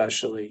lights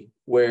especially,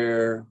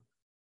 where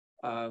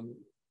the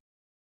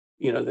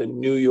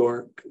New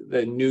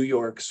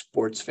York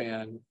sports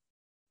fan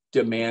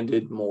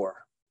demanded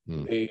more.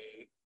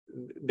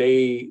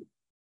 They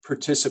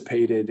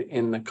participated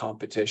in the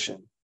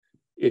competition.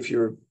 If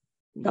you're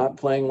not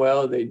playing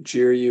well, they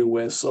jeer you,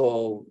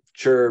 whistle,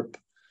 chirp.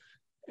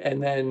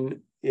 And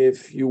then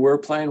if you were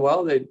playing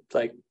well, they'd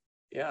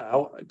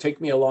take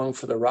me along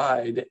for the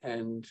ride.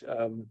 And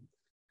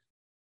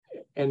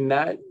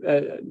that,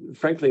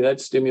 frankly, that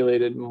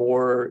stimulated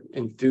more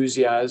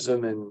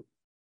enthusiasm and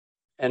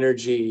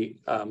energy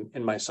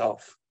in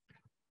myself.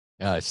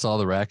 Yeah, I saw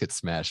the racket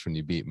smash when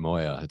you beat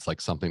Moya. It's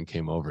like something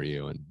came over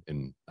you,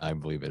 and I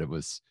believe it. It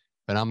was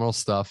phenomenal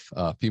stuff.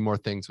 A few more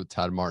things with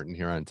Todd Martin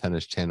here on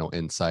Tennis Channel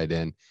Inside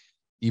In.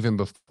 Even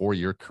before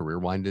your career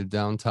winded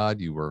down, Todd,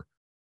 you were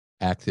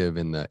active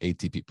in the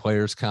ATP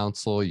Players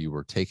Council. You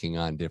were taking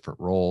on different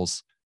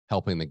roles,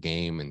 helping the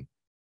game. And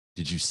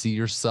did you see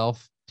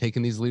yourself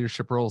taking these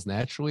leadership roles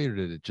naturally, or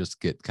did it just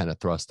get kind of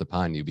thrust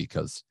upon you?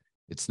 Because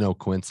it's no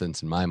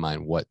coincidence in my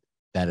mind what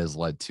that has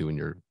led to in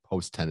your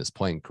post-tennis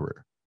playing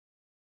career.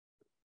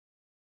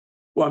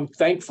 Well, I'm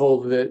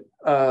thankful that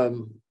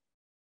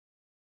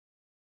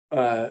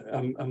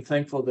I'm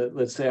thankful that,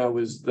 let's say, I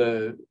was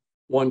the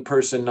one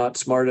person not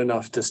smart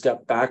enough to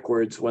step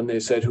backwards when they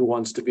said, "Who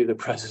wants to be the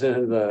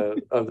president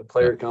of the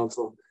player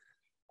council?"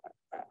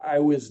 I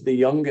was the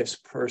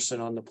youngest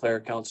person on the player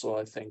council,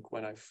 I think,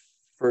 when I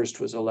first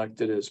was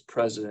elected as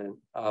president.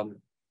 And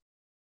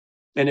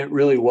it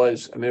really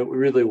was,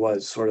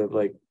 sort of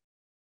like,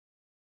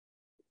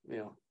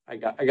 I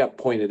got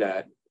pointed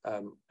at.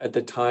 At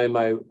the time,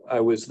 I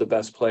was the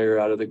best player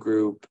out of the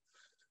group.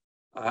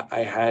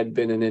 I had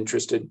been an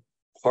interested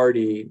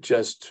party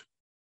just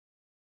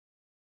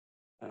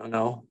I don't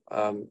know.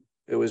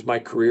 It was my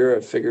career.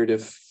 I figured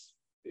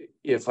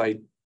if I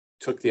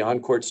took the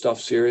on-court stuff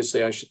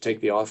seriously, I should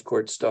take the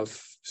off-court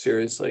stuff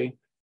seriously.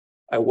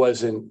 I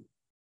wasn't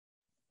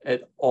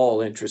at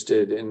all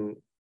interested in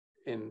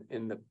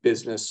the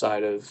business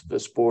side of the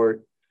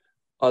sport,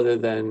 other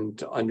than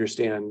to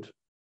understand,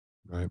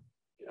 Right.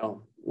 you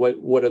know,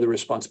 what are the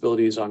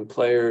responsibilities on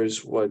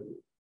players, you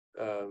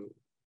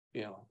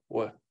know,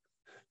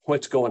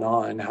 what's going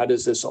on, how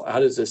does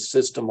this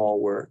system all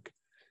work.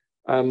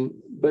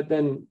 But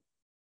then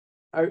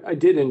I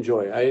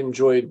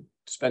enjoyed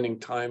spending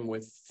time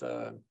with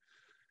the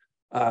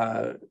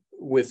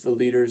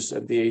leaders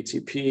of the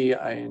ATP.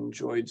 I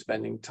enjoyed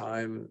spending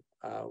time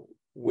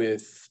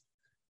with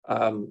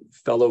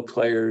fellow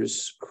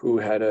players who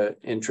had an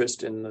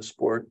interest in the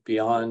sport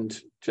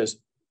beyond just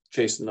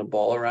chasing the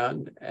ball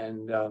around.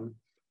 And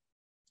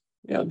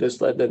you know,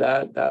 this led to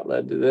that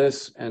led to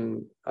this,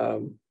 and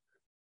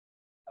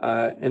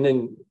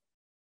then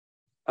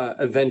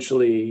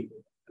eventually,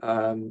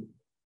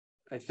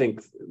 I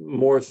think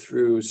more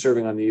through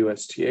serving on the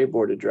USTA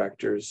board of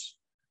directors,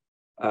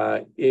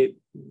 it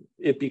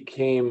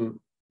became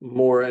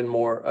more and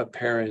more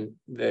apparent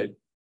that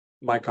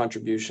my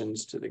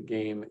contributions to the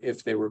game,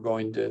 if they were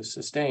going to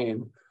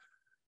sustain,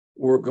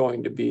 were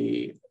going to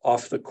be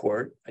off the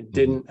court. I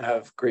didn't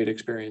have great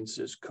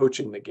experiences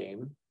coaching the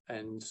game,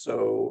 and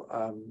so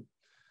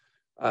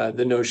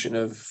the notion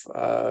of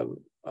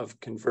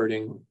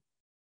converting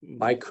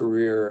my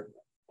career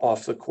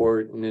off the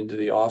court and into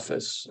the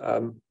office,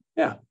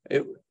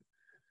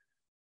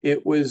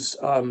 it was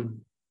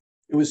an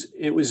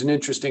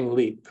interesting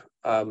leap,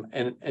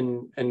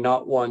 and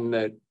not one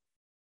that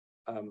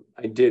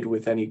I did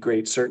with any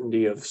great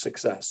certainty of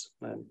success.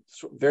 And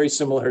it's very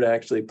similar to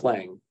actually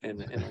playing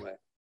in a way.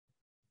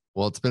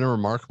 Well, it's been a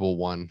remarkable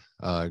one,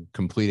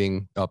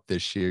 completing up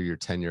this year your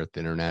tenure at the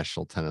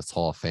International Tennis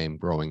Hall of Fame,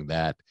 growing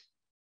that,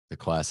 the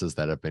classes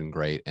that have been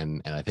great.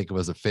 And I think it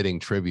was a fitting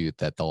tribute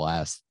that the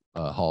last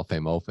Hall of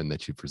Fame Open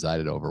that you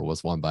presided over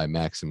was won by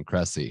Maxim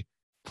Cressy,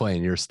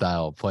 playing your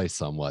style of play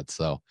somewhat.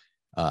 So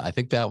I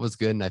think that was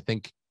good. And I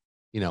think,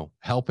 you know,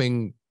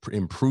 helping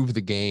improve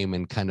the game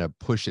and kind of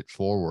push it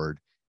forward,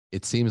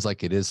 it seems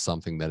like it is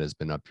something that has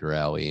been up your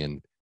alley.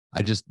 And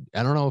I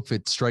don't know if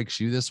it strikes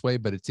you this way,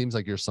 but it seems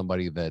like you're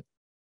somebody that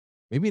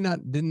maybe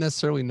didn't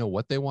necessarily know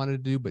what they wanted to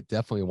do, but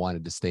definitely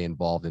wanted to stay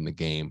involved in the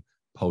game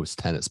post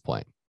tennis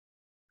playing.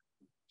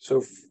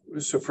 So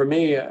for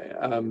me,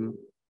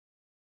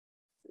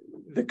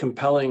 the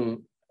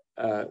compelling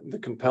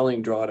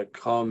draw to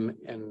come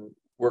and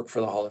work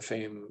for the Hall of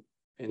Fame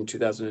in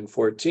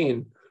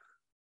 2014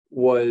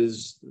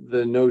 was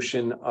the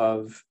notion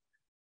of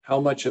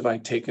how much have I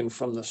taken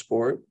from the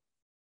sport,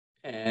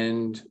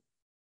 and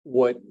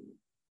what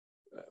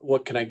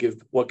can I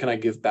give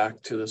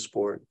back to the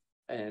sport.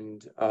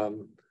 And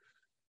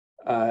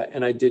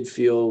I did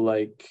feel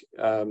like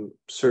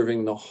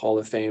serving the Hall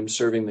of Fame,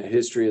 serving the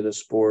history of the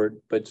sport,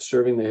 but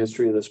serving the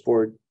history of the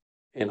sport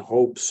in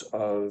hopes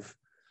of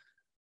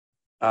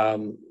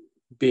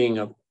being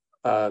a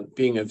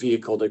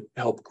vehicle to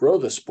help grow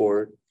the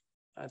sport,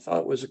 I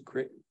thought was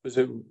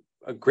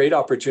a great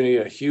opportunity,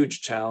 a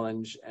huge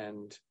challenge,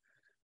 and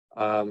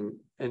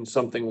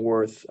something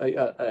worth,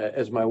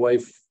 as my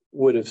wife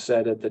would have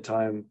said at the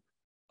time,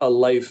 a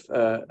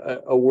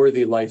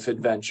worthy life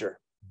adventure.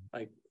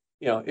 Like,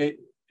 you know,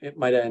 it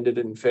might have ended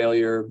in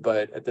failure,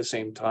 but at the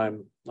same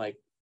time, like,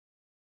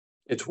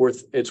 it's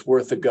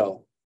worth a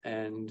go.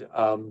 And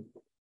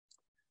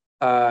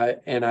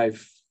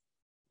I've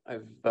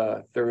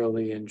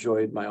thoroughly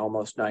enjoyed my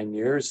almost 9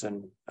 years,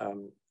 and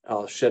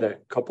I'll shed a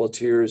couple of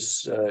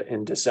tears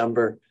in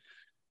December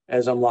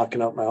as I'm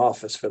locking up my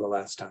office for the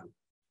last time.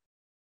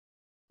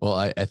 Well,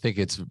 I think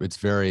it's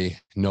very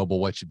noble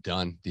what you've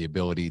done, the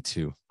ability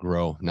to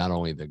grow not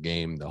only the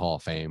game, the Hall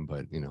of Fame,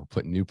 but, you know,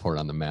 put Newport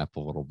on the map a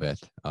little bit.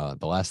 The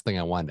last thing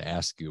I wanted to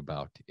ask you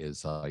about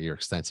is your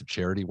extensive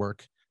charity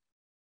work.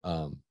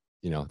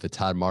 You know, the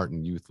Todd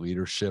Martin Youth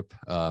Leadership,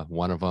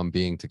 one of them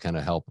being to kind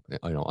of help,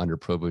 you know,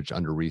 underprivileged,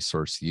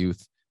 under-resourced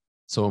youth.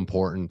 So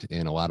important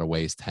in a lot of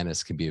ways.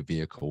 Tennis can be a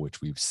vehicle,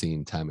 which we've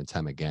seen time and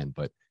time again.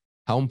 But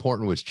how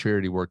important was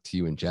charity work to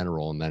you in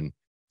general, and then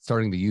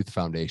starting the Youth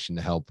Foundation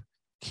to help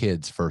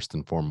kids first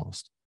and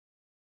foremost?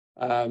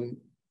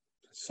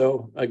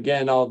 So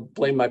again, I'll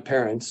blame my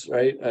parents,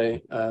 right?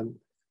 I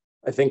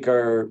think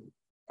our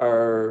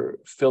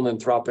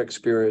philanthropic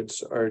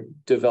spirits are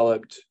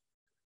developed,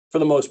 for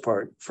the most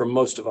part, for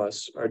most of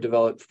us, are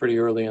developed pretty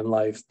early in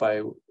life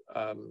by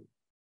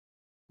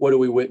what do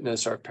we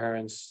witness our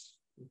parents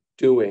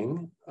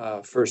doing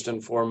first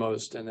and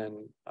foremost, and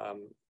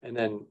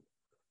then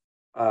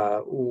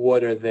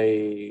what are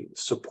they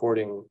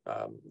supporting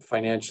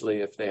financially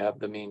if they have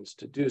the means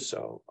to do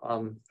so.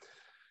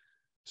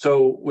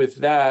 So with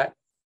that,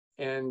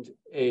 and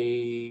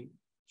a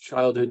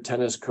childhood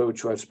tennis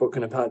coach who I've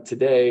spoken about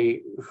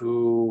today,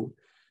 who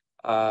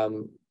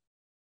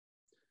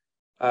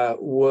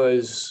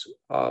was,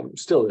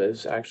 still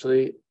is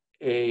actually,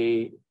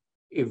 a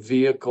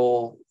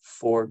vehicle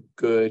for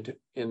good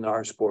in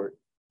our sport.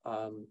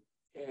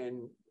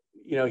 And,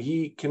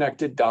 he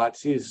connected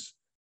dots. He's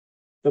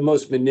the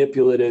most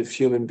manipulative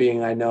human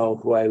being I know,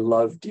 who I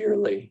love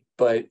dearly.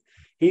 But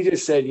he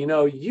just said,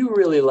 you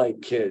really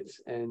like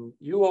kids, and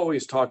you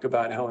always talk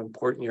about how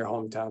important your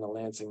hometown of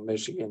Lansing,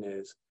 Michigan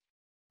is.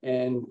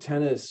 And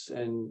tennis,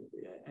 and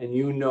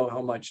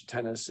how much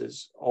tennis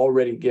is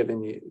already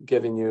given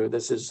you.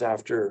 This is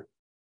after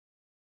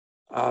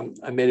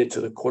I made it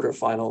to the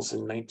quarterfinals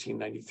in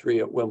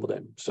 1993 at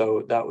Wimbledon.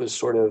 So that was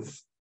sort of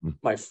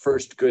my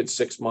first good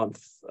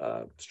 6-month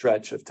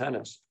stretch of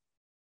tennis.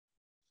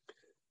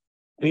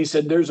 And he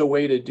said, there's a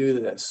way to do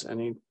this. And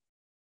he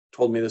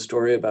told me the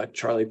story about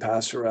Charlie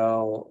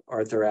Passerell,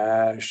 Arthur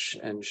Ashe,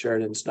 and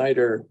Sheridan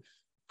Snyder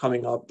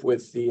coming up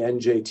with the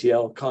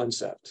NJTL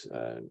concept,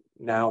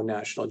 now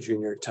National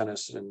Junior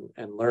Tennis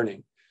and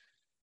Learning.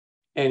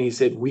 And he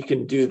said, we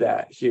can do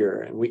that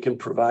here, and we can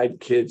provide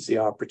kids the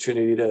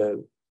opportunity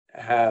to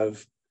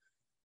have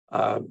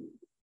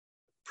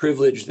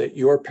privilege that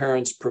your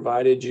parents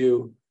provided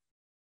you.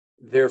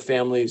 Their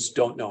families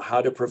don't know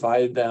how to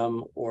provide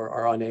them or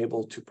are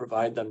unable to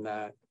provide them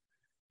that.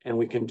 And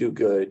we can do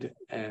good.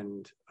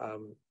 And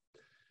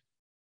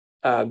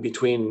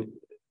between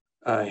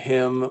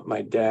him,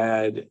 my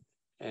dad,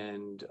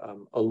 and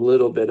a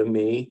little bit of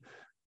me,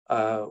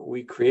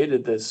 we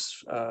created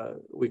this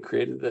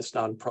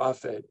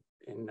nonprofit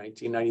in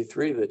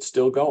 1993 that's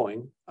still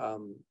going.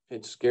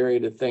 It's scary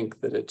to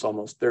think that it's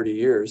almost 30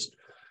 years,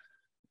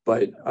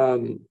 but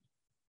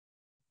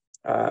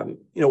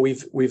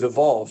we've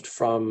evolved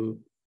from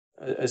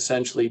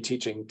essentially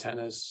teaching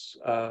tennis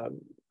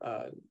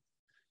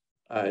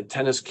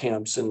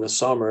camps in the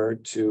summer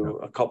to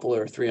a couple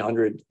or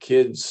 300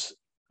 kids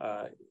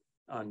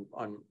on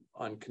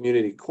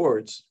community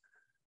courts,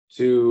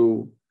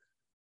 to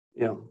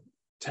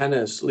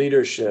tennis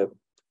leadership,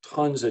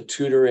 tons of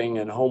tutoring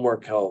and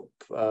homework help,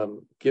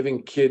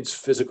 giving kids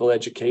physical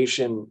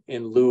education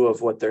in lieu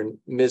of what they're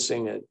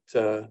missing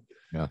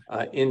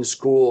in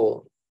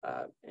school,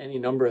 any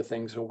number of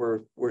things. And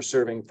we're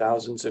serving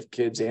thousands of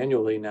kids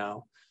annually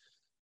now.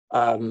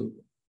 And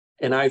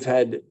I've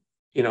had,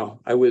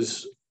 I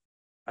was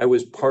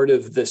part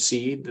of the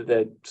seed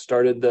that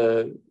started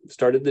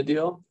the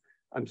deal.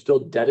 I'm still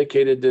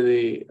dedicated to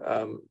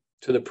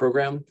the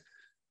program,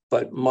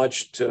 but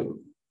much to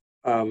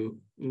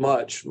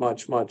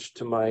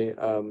my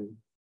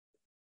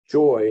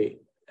joy,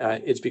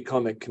 it's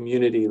become a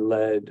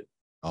community-led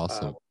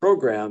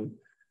program.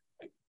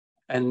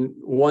 And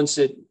once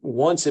it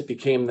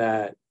became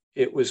that,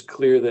 it was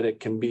clear that it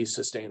can be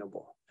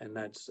sustainable, and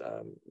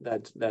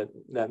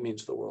that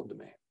means the world to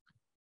me.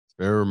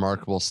 Very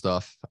remarkable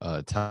stuff.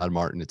 Todd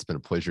Martin, it's been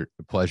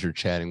a pleasure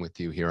chatting with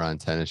you here on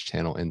Tennis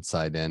Channel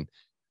Inside In.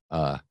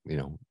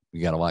 We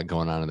got a lot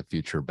going on in the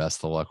future.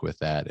 Best of luck with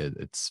that.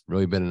 It's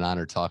really been an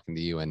honor talking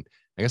to you. And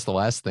I guess the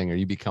last thing, are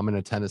you becoming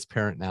a tennis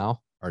parent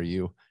now? Are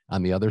you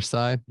on the other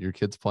side? Your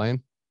kids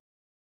playing?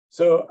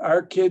 So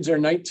our kids are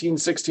 19,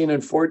 16,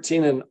 and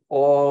 14, and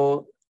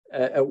all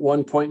at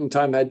one point in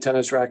time had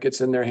tennis rackets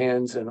in their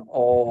hands, and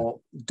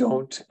all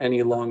don't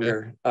any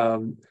longer.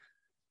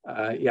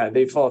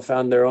 They've all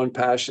found their own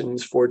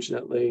passions,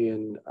 fortunately.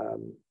 And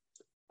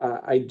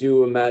I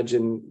do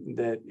imagine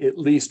that at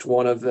least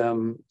one of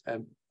them,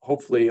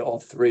 hopefully all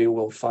three,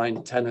 will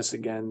find tennis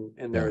again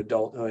in their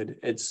adulthood.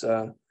 It's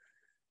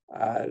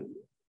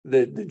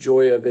the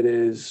joy of it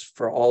is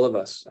for all of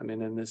us. I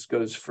mean, and this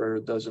goes for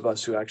those of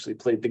us who actually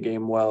played the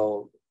game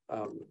well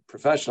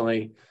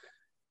professionally.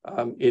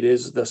 It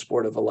is the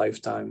sport of a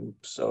lifetime.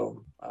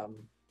 So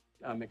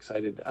I'm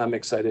excited. I'm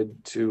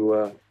excited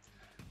to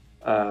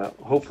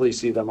hopefully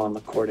see them on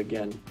the court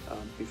again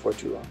before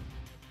too long.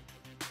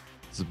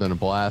 This has been a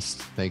blast.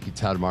 Thank you,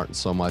 Todd Martin,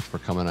 so much for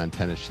coming on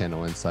Tennis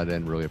Channel Inside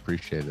In. Really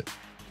appreciate it.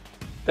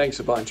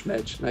 Thanks a bunch,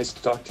 Mitch. Nice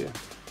to talk to you.